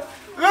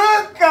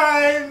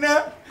 Okay.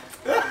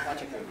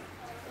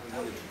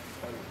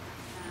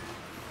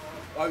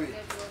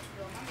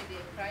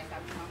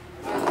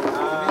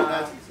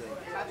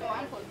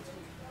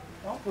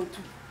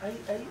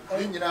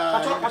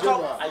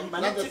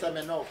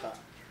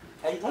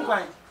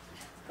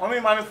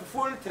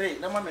 Full tray.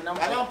 No, mammy, no, I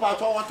don't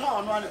part of what I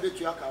want to bet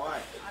you a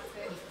kawaii.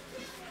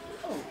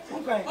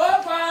 Okay.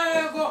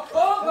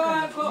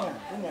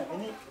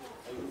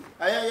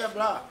 Aye,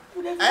 blah.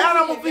 I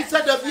am a piece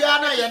of the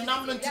piano and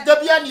number to the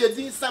piano. You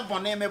did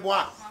some name a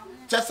boy.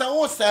 Just a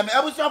old Sam. I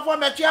was your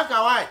former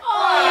Chiaka.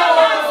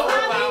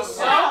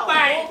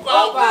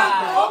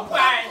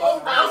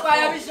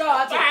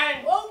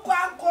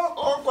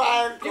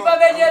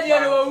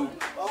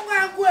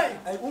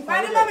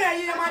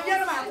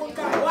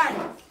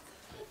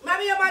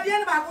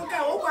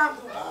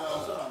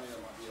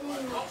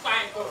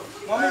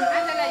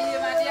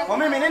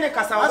 Mommy, menene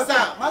kasa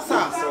masa.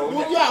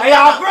 I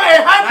am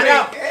great.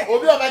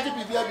 Obi obaji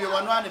bibia bi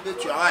wonu an be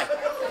tua ai.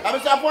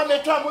 Abisa po me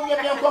tua mo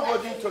nyem ko ko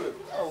din tolo.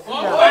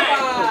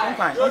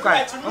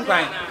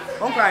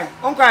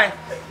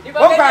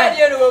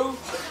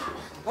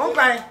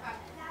 Okay.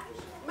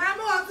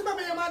 Mama want to be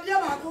my dear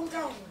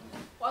Makunka.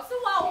 What's the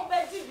one who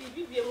bet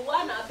you be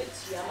one? I bet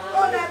you.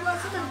 Oh, that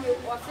was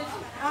it.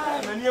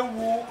 I'm a new.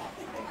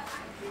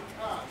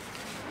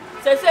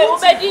 Say,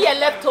 obedi your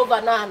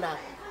leftover, Nana.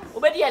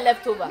 Obedi your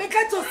leftover. Make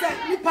it to say,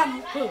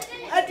 Nipan.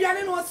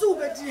 Adrian was so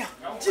bad.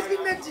 Chippy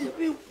Metty.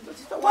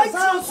 What's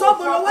so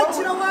sober? What's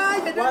your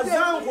mind?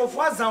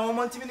 Was our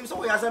Monty,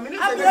 so as a minute.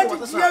 I'm ready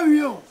to hear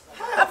you.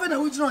 Happen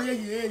a witch no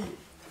ye.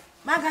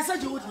 Maga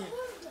said you would hear.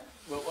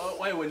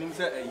 Why when him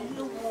say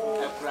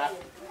a crack?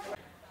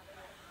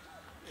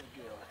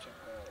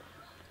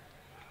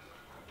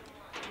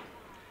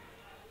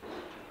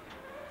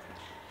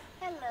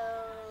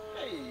 Hello.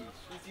 Hey,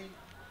 sweetie.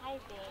 Hi,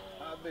 babe.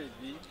 Hi,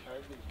 baby.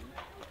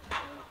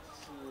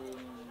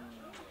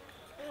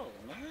 Oh,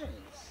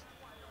 nice.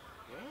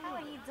 Yeah. How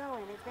are you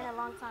doing? It's been a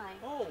long time.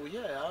 Oh,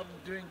 yeah, I'm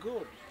doing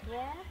good.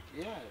 Yeah?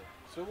 Yeah.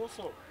 So what's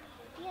up?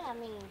 Yeah, I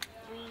mean,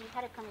 we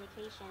had a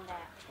communication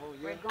that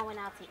we're going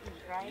out to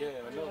eat, right?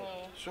 Yeah, I know.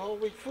 Yeah. So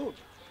with food.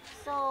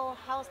 So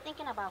I was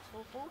thinking about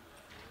fufu.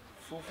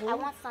 Fufu? I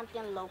want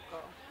something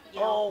local. You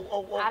Oh,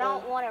 know? I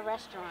don't want a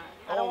restaurant.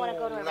 I don't want to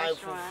go to a like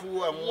restaurant.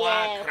 Fufu and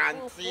yeah,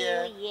 crunchy.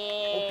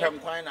 yeah. Open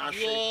Nkwan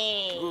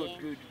Yeah.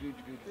 Good.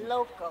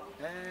 Local.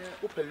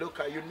 Open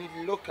local. You need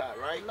local,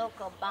 right?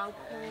 Local banku.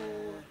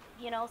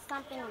 You know,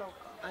 something local.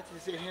 I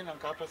say here and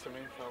Kappa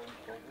Semen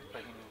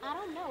I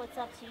don't know. It's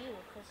up to you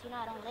because you know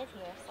I don't live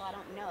here, so I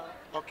don't know.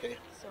 Okay.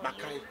 So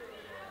Makai.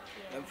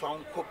 yeah. And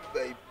found cook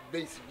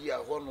base via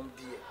one of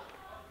dear.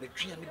 The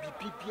tree and the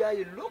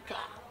BPI local.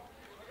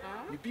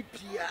 The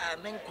BPI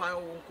and then Nkwan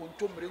won't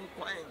come bring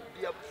Nkwan,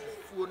 be a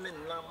phone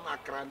and Lama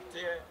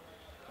Crante.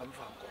 I'm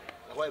found.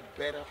 I want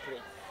better place.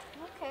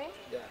 Okay.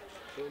 Yeah.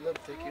 So let me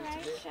take you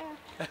today. Sure.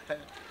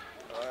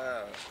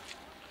 Wow.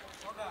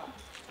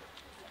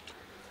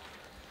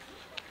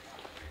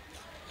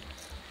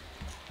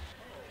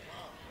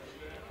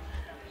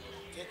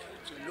 Take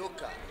you to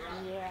local.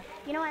 Yeah.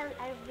 You know, I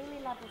really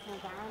love this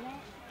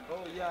environment.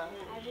 Oh, yeah.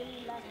 I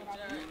really love it.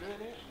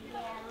 Really? Yeah,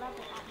 I love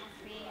the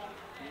atmosphere.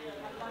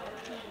 I love the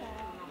people.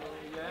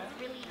 Yeah. It's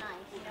really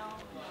nice, you know.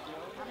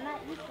 I'm not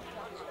used to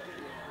such.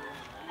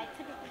 I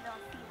typically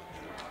don't see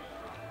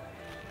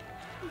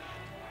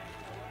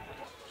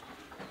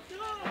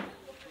this.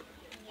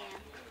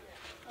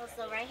 Yeah.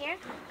 Also, right here?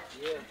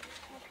 Yeah.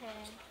 Okay.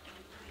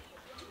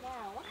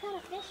 Wow, what kind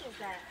of fish is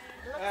that?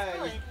 It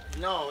looks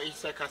good. No,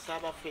 it's a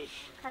cassava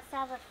fish.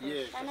 Cassava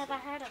fish. Yeah, I never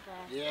heard of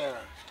that. Yeah.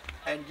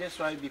 And this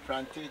one be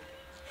plantain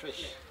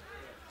fish.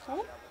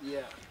 Who?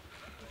 Yeah.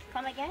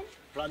 Come again?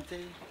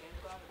 Plantain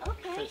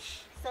Okay.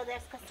 fish. So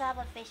there's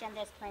cassava fish and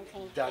there's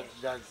plantain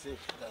fish. That's it.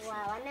 That's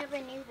Wow, I never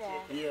knew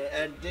that. it.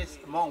 Yeah, and this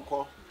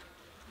monko.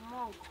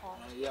 Monko.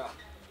 Yeah.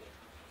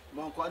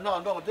 Monko.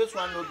 No, this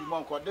one will be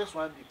monko. This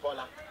one be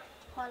pola.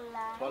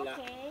 Pola.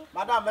 Okay.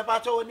 Madam, me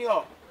pacho oni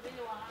o.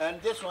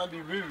 And this one be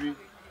riri.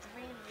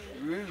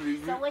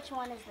 Really? So which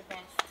one is the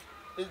best?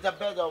 It's the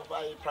bed of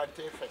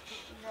plantain fish.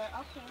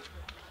 Okay.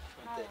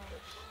 Alright.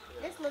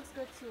 This looks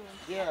good too.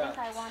 Yeah. I think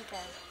I want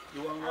that.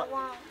 You want I what?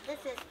 want, this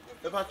is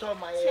If I told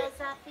my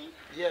Chiazafi?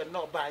 yeah,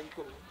 no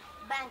banko.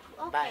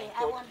 Banku. Okay,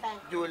 I want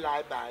banku. Do you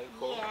like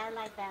banko? Yeah, I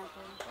like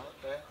banku.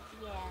 Okay.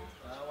 Yeah.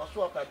 What's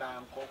up at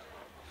banko?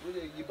 We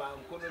you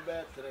banko no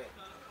better.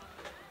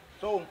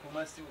 So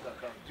Kumasi with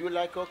Akoko. Do you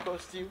like okra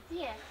stew?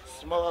 Yeah.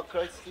 Small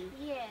okra stew?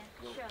 Yeah,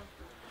 sure.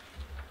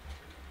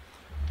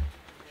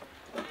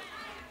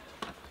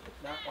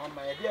 Now, on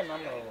my idea, no.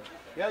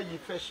 Yeah, you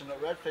fish and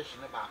red fish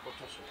in the back.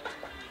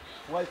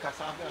 Why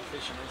cassava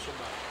fish and so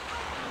bad?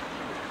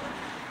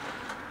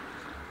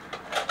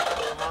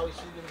 How is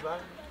it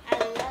environment? I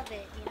love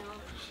it, you know.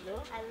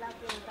 Sure. I love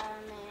the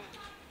environment.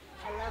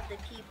 I love the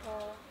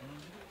people.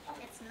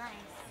 It's nice.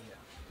 Yeah.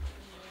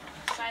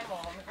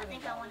 I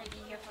think I want to be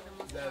here for the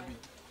most part.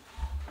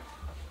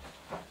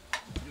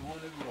 You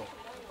want to go?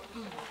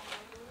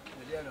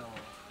 Yeah, no.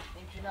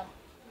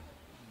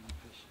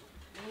 Fish.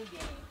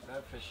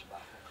 Red fish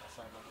back.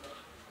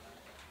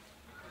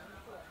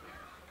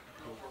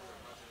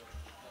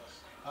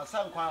 I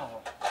sang Nkwan.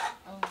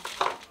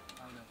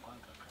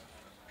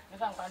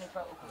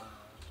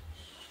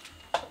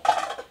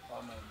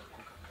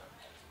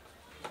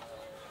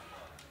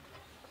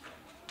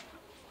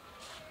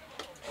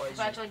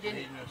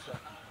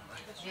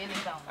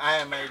 I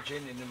am a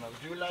Jane in the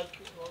mouth. Do you like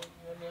it?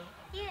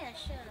 Yeah,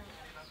 sure.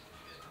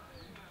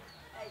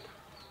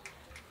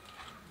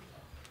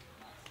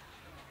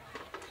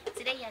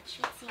 Today you're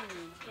treating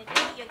me.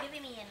 You're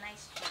giving me a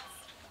nice treat.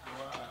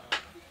 Wow.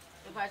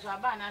 If I try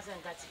bananas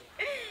and catch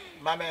it.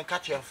 Mamma and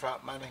catch your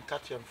frat, man and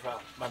catch your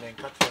frat, man and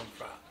catch your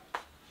frat.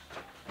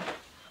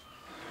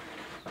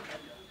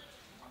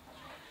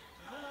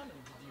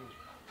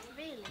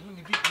 Really?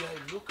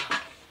 Look at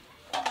it.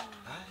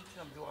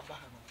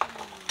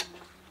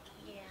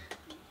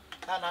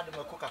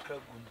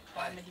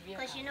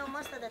 Because you know,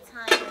 most of the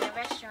time in the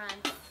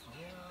restaurant,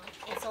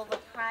 it's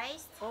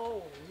overpriced.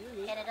 Oh,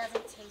 really? And it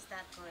doesn't taste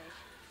that good.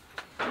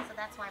 So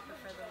that's why I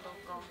prefer the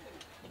local.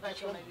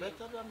 Better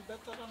than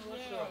restaurant.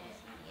 Yeah.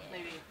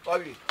 Maybe.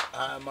 Sorry,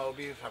 I'll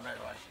be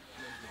familiar.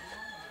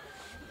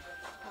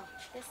 Oh,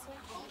 this way?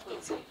 Where are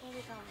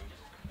we going?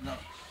 No.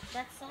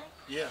 That side?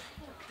 Yeah.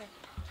 Okay.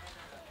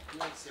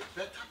 It's a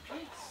better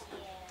place.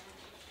 Yeah.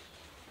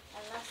 I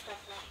love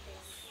stuff like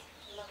this.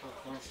 Look.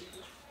 Can I see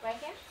this? Right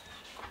here?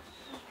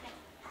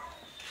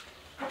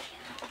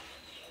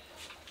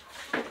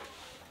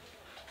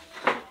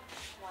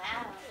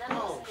 Wow, that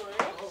looks good.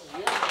 Oh,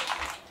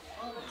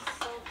 yeah. Oh, looks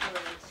so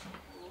good.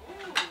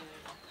 Ooh.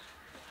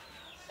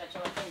 Such a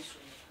thing.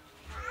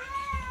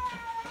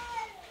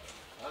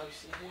 Oh, you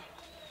see here?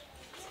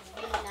 It's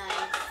really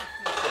nice.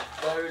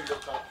 Very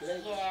local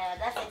place. Yeah,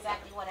 that's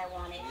exactly what I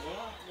wanted.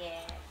 Yeah.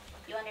 Yeah.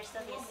 You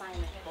understood the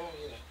assignment. Oh,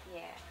 yeah.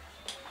 Yeah.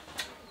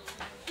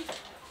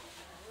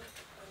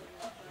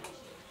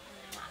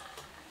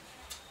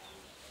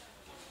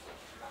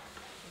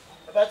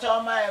 But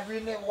all my we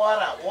need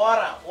water.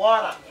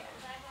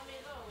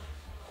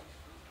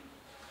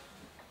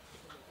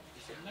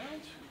 It's a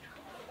nice food.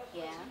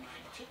 Yeah.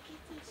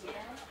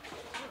 Yeah.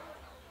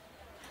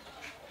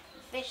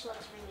 Fish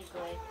looks really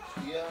good.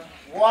 Yeah.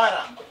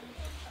 Water.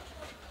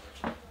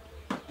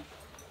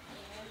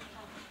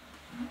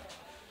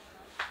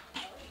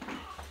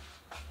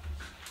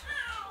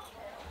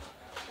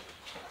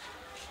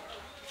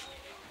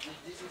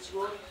 This is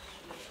good.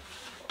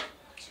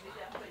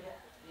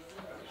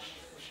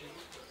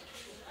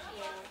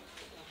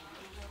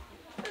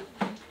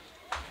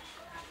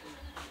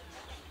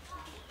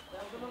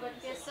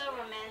 You're so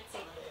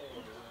romantic.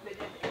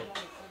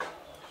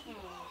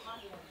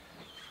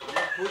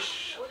 Push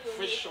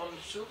fish on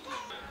soup.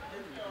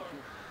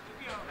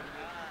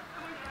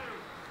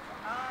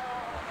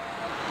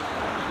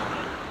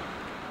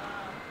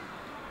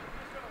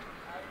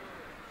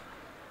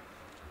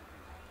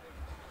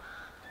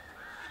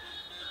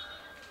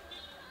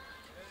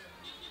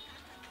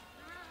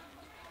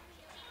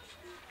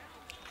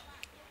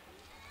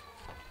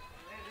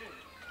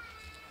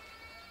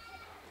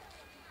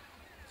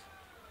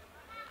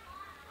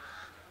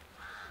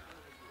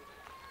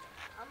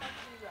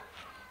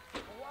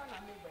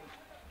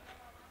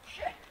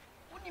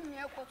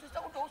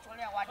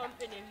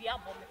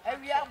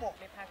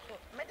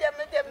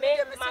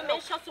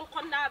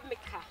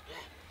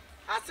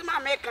 Asima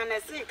meka na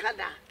sin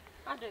kada.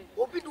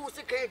 Obi du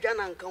se kan dwa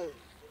na nkan.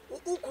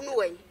 Ukunu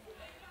wen.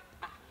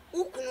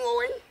 Ukunu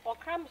wen.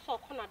 Okram so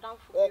kona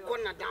danfo.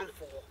 Okona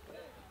danfo.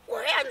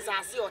 Wo he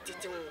ansase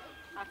oteten.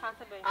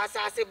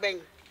 Asase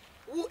ben.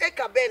 Wu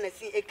eka ben na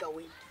sin eka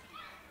wen.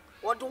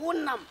 Wodo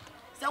wonam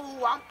se wo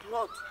one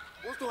plot.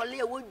 Wo so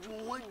le wo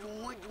dwum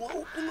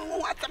ukunu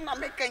wo atam na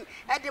meka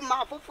e de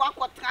ma fofo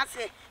akotra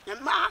se.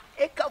 Ma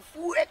eka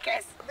fu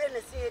ekes ben na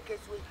sin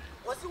ekes we.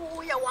 Wo se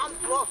wo ye one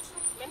plot.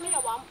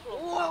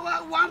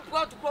 One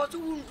plot cross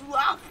won't do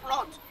half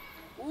plot.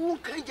 Who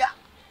can ya?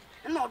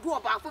 And not do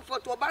about for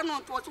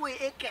Tobano to us way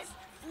acres,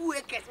 2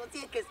 acres, what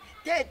acres,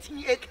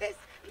 30 acres,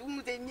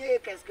 do the near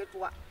acres get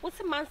what?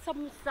 What's a man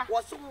some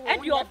What's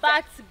and your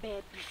back,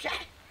 baby?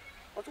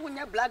 What when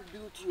your black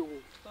beauty?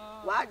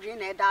 Why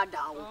drink that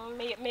down?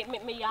 Me,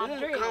 we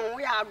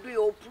are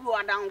doing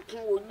poor down to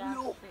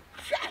you.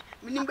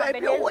 Meaning,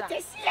 baby, what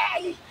is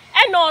say?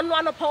 And on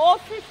one of our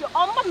office, your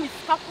armor, Miss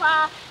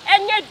Papa,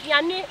 and yet,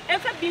 Yanni,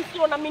 ever been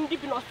thrown a mindy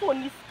or so,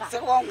 Niska.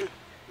 So,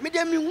 Me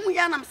dem me hu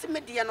ya na me se me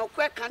de no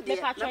kwa kan de.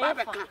 Me ba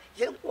be kan.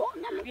 Ye nko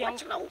na me kwa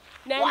chira wo.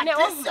 Na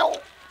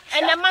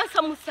ene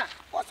mansa musa.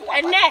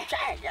 Ene.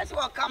 Yes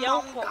wo come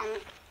on kan.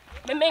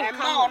 Me men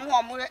kan.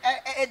 No mo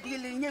e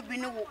deal nye bi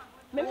ni wo.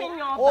 Me men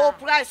yo. Oh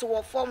price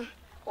wo form.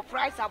 O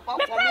price about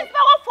me price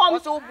about form.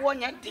 So bo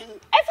nya din.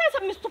 E say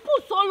Mr.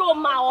 Put solo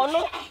ma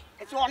ono.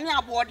 E so oni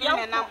aboard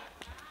me na.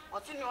 O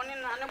ti ni oni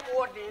na ne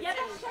board din.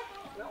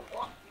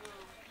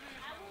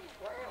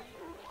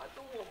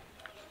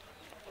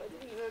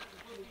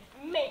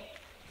 Me.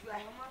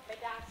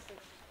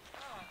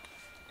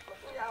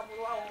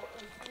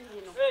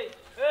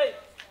 Hey.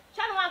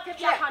 Chanu wan ke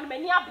bia kan me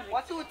ni abre.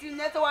 What you think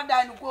net one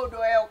die no go do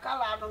e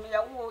kala no me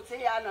wo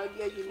say ya na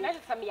dia yi. Na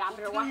se me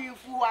abre wa.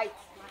 Fu white.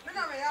 Me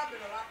na me abre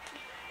wa.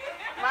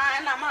 Ma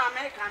na ma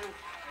American.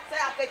 Say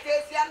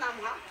akete sia na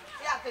ma.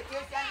 Say akete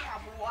sia ni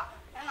abuwa.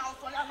 E na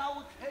so ya na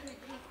wo teni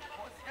bi.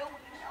 O se wo ni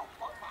o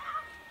papa.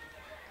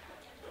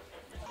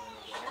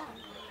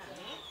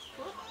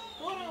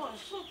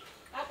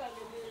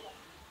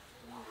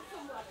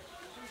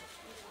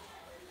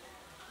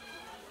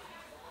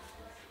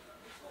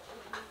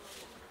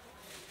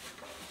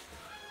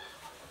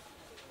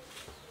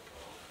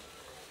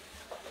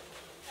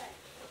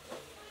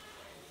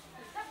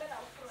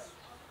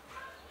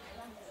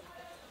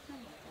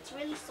 It's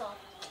really soft.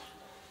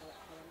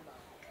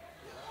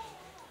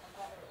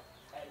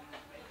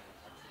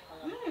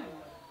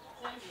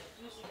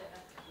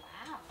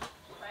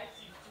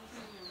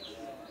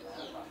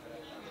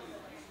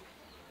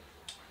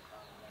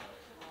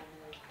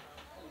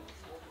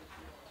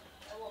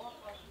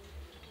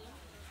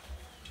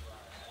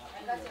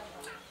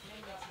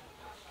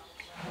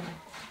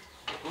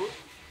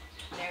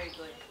 Very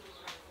good.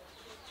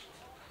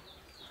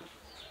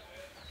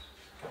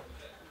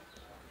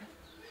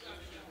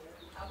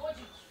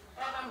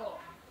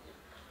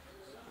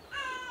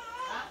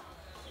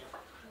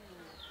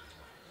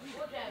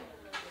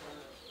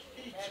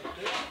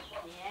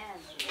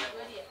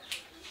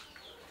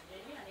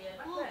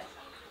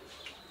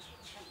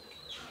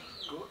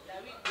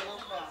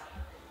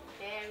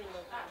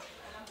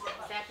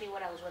 Exactly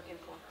what I was looking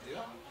for.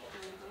 Yeah.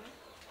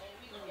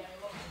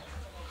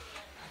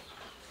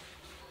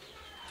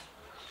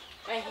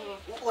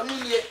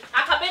 Onunye.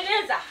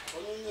 Akabenezer.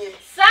 Onunye.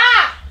 Sir.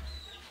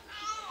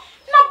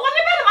 Na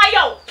boni be ma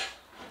yo.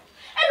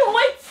 Eno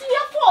we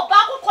tie for ba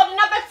kokko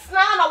na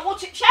betina na wo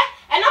chiche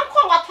ena ko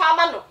ngata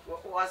ama no.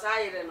 Was I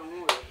in no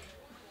mo?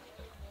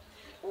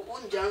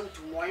 Unjan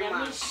to moy ma.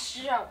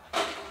 Sir.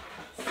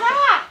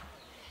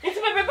 It's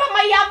me be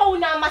ma ya ba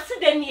una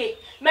maside nie.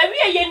 Ma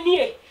wie ye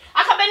nie.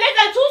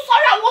 Akabenezer too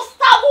sorry wo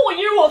star wo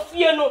yiri wo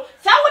fie no.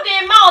 Sa wo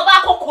de ma oba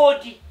kokko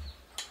di.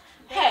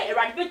 Hey,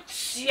 right bit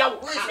tia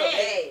wo.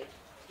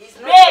 He's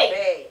not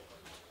bad.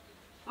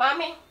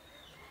 Mommy,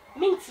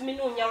 mint me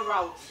no nya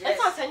round.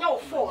 Let's answer your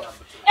fault.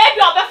 Ebi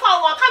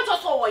obefa wo kan to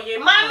so wo ye.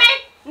 Mommy,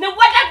 ne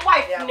wedded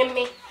wife ni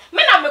me.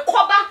 Me na me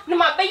koba ni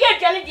ma be ye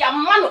aduane dia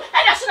ma no.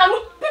 E da so na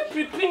no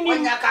pipripi ni.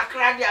 Onya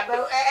kakra dia be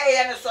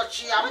ye ne so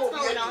chi am What's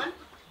going on?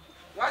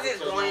 What is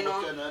going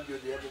on?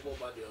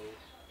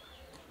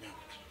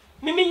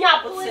 Mimi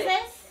nya Who bote. is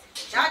this?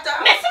 Shut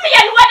up. Me see me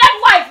ye wedded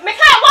wife. Me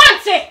can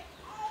want it.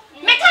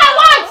 Me can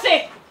want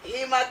it.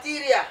 He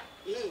material.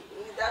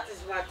 That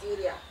is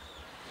material.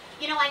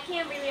 You know, I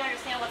can't really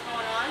understand what's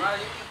going on. Well,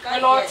 you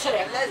can't Lord,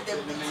 get less than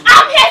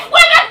I'm his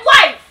wedded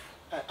wife.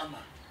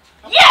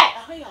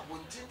 Yeah.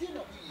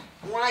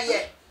 Why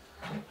yet?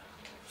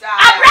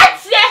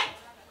 Abratie.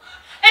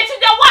 Enti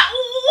the what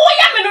wo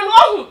ya me no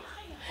hu.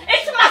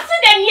 Enti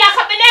masiden ya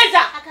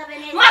Akabenezer.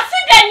 Akabenezer.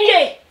 Masiden ye.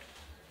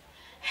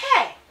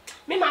 Hey,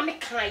 me ma me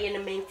kan ye no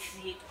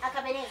mentie.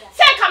 Akabenezer.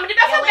 Say come the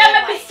befa be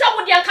be se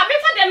wo de anka me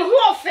fa de no ho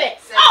ofe.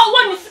 Ah wo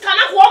ni sika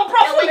na ho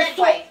mprofo me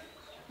so.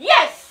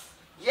 Yes.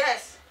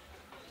 Yes.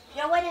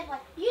 Your wedded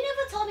wife. You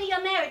never told me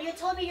you're married. You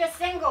told me you're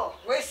single.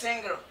 We're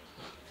single.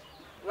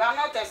 We are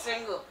not a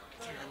single.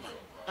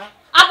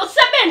 Abo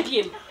se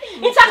bendiem.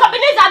 Enti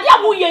Akabenezer dia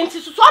wo ye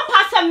nti so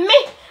pass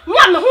me.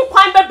 Nya me ho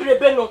kwan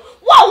bebrebe no.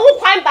 Wo ho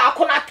kwan ba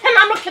ko na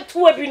tena no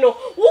ketewa bi no.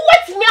 Wo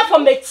wetimi afa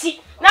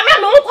machi. Na me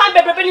ho kwan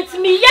bebrebe ni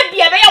timi ye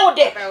bia be ye wo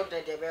de.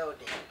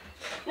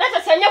 Na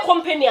se senye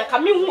company aka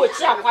me hu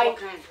ochi akwan.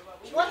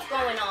 What's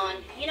going on?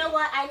 You know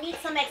what? I need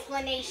some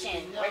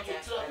explanation. No, I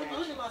need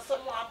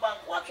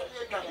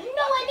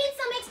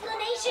some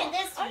explanation.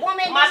 This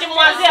woman,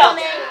 Mademoiselle.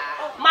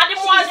 she's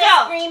Mademoiselle.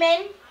 just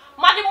screaming.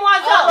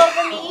 Mademoiselle. All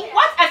over me.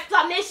 What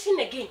explanation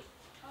again?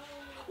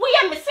 We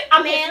are missing.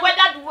 I'm his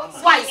wedded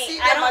wife. I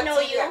don't know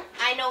you.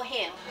 I know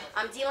him.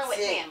 I'm dealing with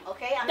him,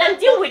 okay? Then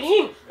deal with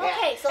him.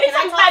 Okay, so It's can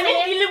I like talk to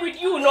him? dealing with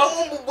you, no?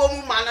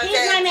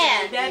 He's my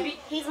man. Debbie.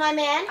 He's my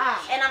man,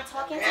 and I'm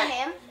talking to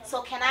him.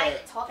 So can I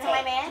talk to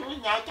my man? We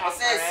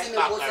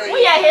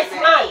are his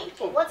man.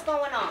 What's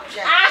going on?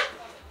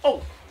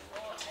 Oh.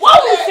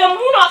 What was the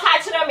moon of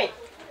catching me?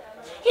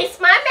 He's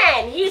my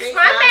man. He's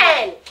my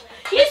man.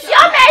 He's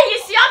your man.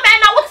 He's your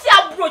man. I would say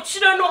I brought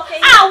you no. I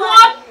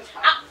want.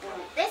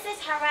 This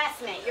is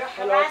harassment. You're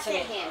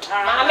harassing him.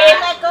 Mommy.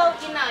 Let go.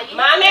 You know. You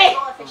Mommy. let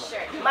go of his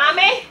shirt.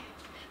 Mommy.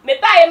 Me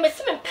buy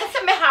missing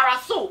person me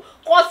harasso.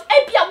 Cause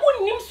Abia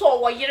wouldn't him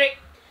so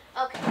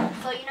Okay,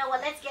 so you know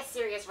what? Let's get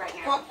serious right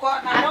now.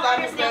 I don't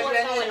understand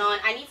what's going on.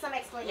 I need some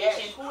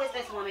explanation. Who is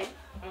this woman?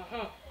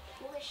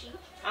 Who is she?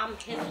 I'm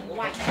his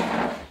wife.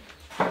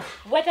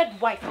 Wedded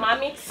wife,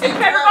 mommy. You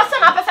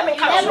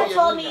never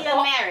told me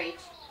you're married.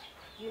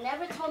 You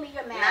never told me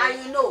you're married.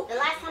 Now you know. The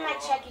last time I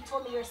checked, you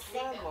told me you're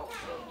single.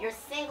 You're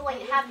single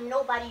and you have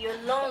nobody. You're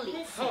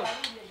lonely.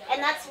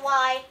 And that's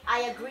why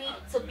I agreed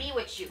to be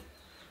with you.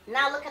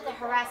 Now look at the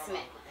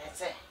harassment.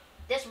 That's it.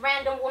 This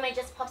random woman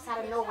just pops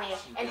out of nowhere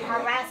and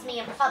harass me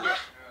in public.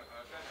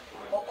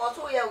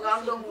 Also, you're a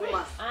random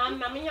woman.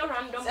 I'm a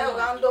random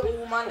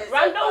woman.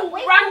 Random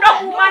woman.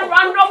 Random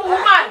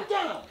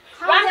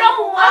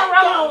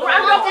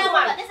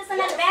woman. This is an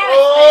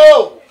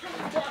embarrassment.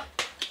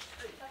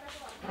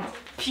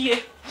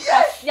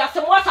 Yes. Yes. So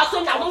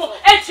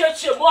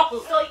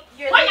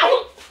you're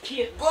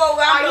leaving? Go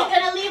around. Are you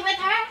gonna leave with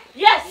her?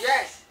 Yes.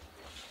 Yes.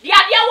 The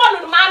idea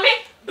one, mommy.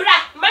 Bra,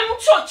 mem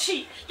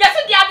chochi. Yes,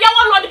 the idea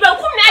one on the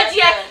balcony.